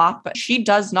might flop, she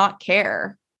does not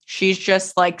care. She's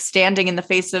just like standing in the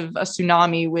face of a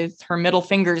tsunami with her middle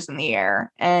fingers in the air.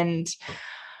 And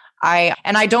I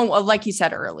don't, like you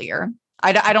said earlier,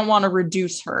 I don't want to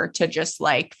reduce her to just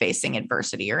like facing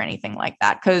adversity or anything like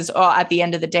that. Because at the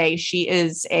end of the day, she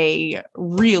is a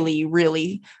really,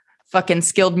 really fucking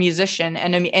skilled musician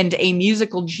and a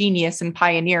musical genius and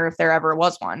pioneer if there ever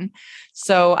was one.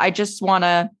 So I just want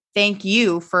to thank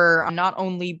you for not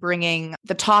only bringing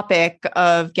the topic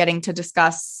of getting to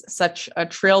discuss such a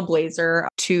trailblazer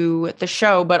to the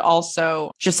show, but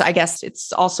also just, I guess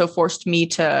it's also forced me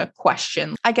to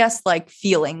question, I guess, like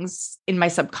feelings in my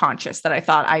subconscious that I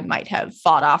thought I might have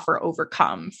fought off or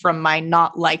overcome from my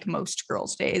not like most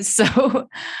girls days. So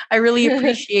I really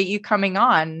appreciate you coming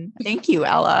on. Thank you,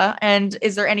 Ella. And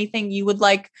is there anything you would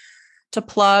like to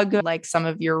plug, like some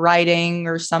of your writing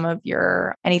or some of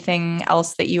your anything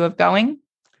else that you have going?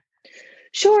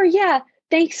 Sure. Yeah.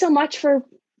 Thanks so much for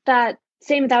that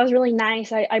statement. That was really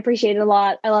nice. I appreciate it a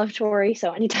lot. I love Tori.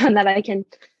 So anytime that I can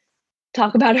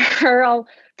talk about her, I'll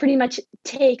pretty much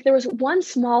take. There was one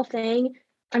small thing,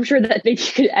 I'm sure that maybe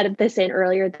you could edit this in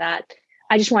earlier, that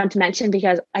I just wanted to mention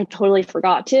because I totally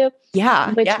forgot to.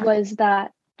 Yeah. Which was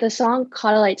that the song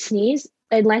Caught a Light Sneeze,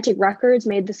 Atlantic Records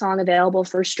made the song available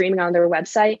for streaming on their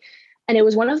website. And it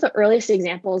was one of the earliest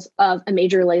examples of a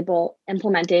major label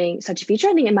implementing such a feature.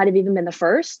 I think it might have even been the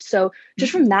first. So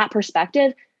just from that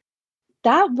perspective,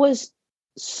 that was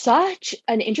such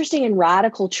an interesting and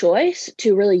radical choice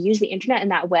to really use the internet in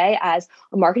that way as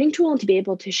a marketing tool and to be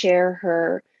able to share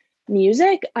her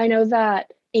music. I know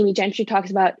that Amy Gentry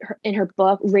talks about in her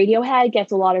book, Radiohead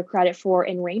gets a lot of credit for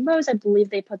In Rainbows. I believe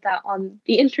they put that on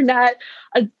the internet.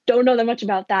 I don't know that much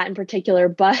about that in particular,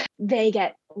 but they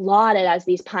get lauded as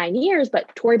these pioneers.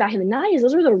 But Tori back in the 90s,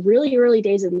 those were the really early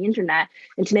days of the internet.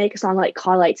 And to make a song like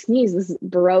Caught a Light Sneeze, this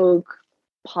Baroque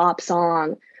pop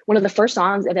song, one of the first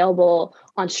songs available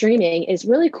on streaming, is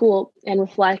really cool and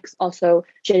reflects also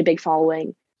she had a big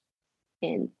following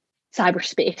in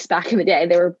cyberspace back in the day.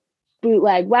 They were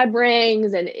bootleg web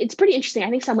rings, and it's pretty interesting.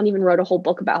 I think someone even wrote a whole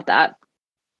book about that,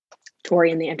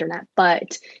 Tori and the internet.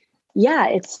 But yeah,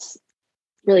 it's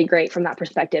really great from that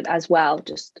perspective as well,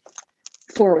 just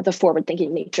for the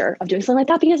forward-thinking nature of doing something like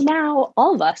that, because now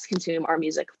all of us consume our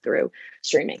music through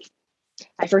streaming.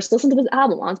 I first listened to this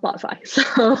album on Spotify.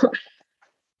 So,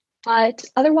 but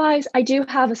otherwise, I do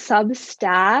have a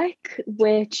Substack,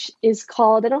 which is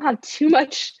called, I don't have too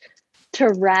much to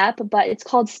rep, but it's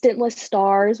called Stintless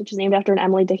Stars, which is named after an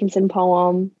Emily Dickinson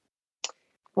poem.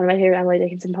 One of my favorite Emily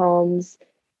Dickinson poems.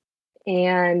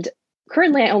 And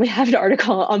currently, I only have an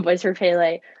article on Voice for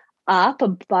Pele up,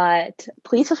 but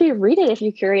please feel free to read it if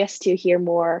you're curious to hear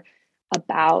more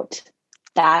about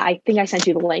that. I think I sent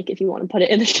you the link if you want to put it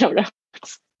in the show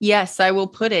notes. Yes, I will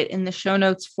put it in the show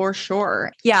notes for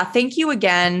sure. Yeah, thank you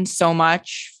again so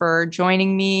much for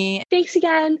joining me. Thanks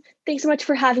again. Thanks so much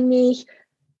for having me.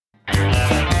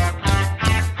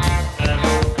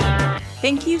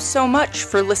 Thank you so much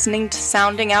for listening to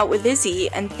Sounding Out with Izzy,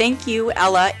 and thank you,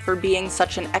 Ella, for being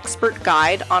such an expert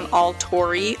guide on all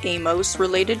Tori Amos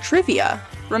related trivia.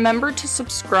 Remember to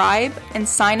subscribe and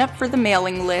sign up for the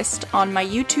mailing list on my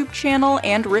YouTube channel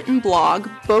and written blog,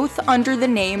 both under the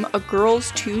name A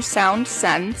Girl's Two Sound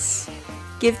Sense.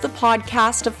 Give the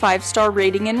podcast a 5-star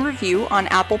rating and review on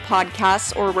Apple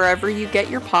Podcasts or wherever you get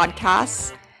your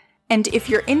podcasts. And if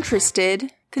you're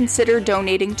interested, consider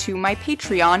donating to my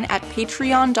Patreon at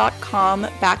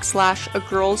patreon.com/A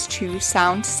Girl's Two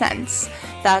Sound Sense.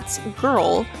 That's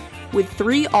girl with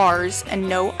 3 R's and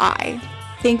no I.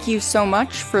 Thank you so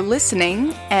much for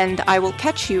listening, and I will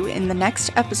catch you in the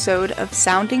next episode of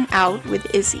Sounding Out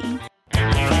with Izzy.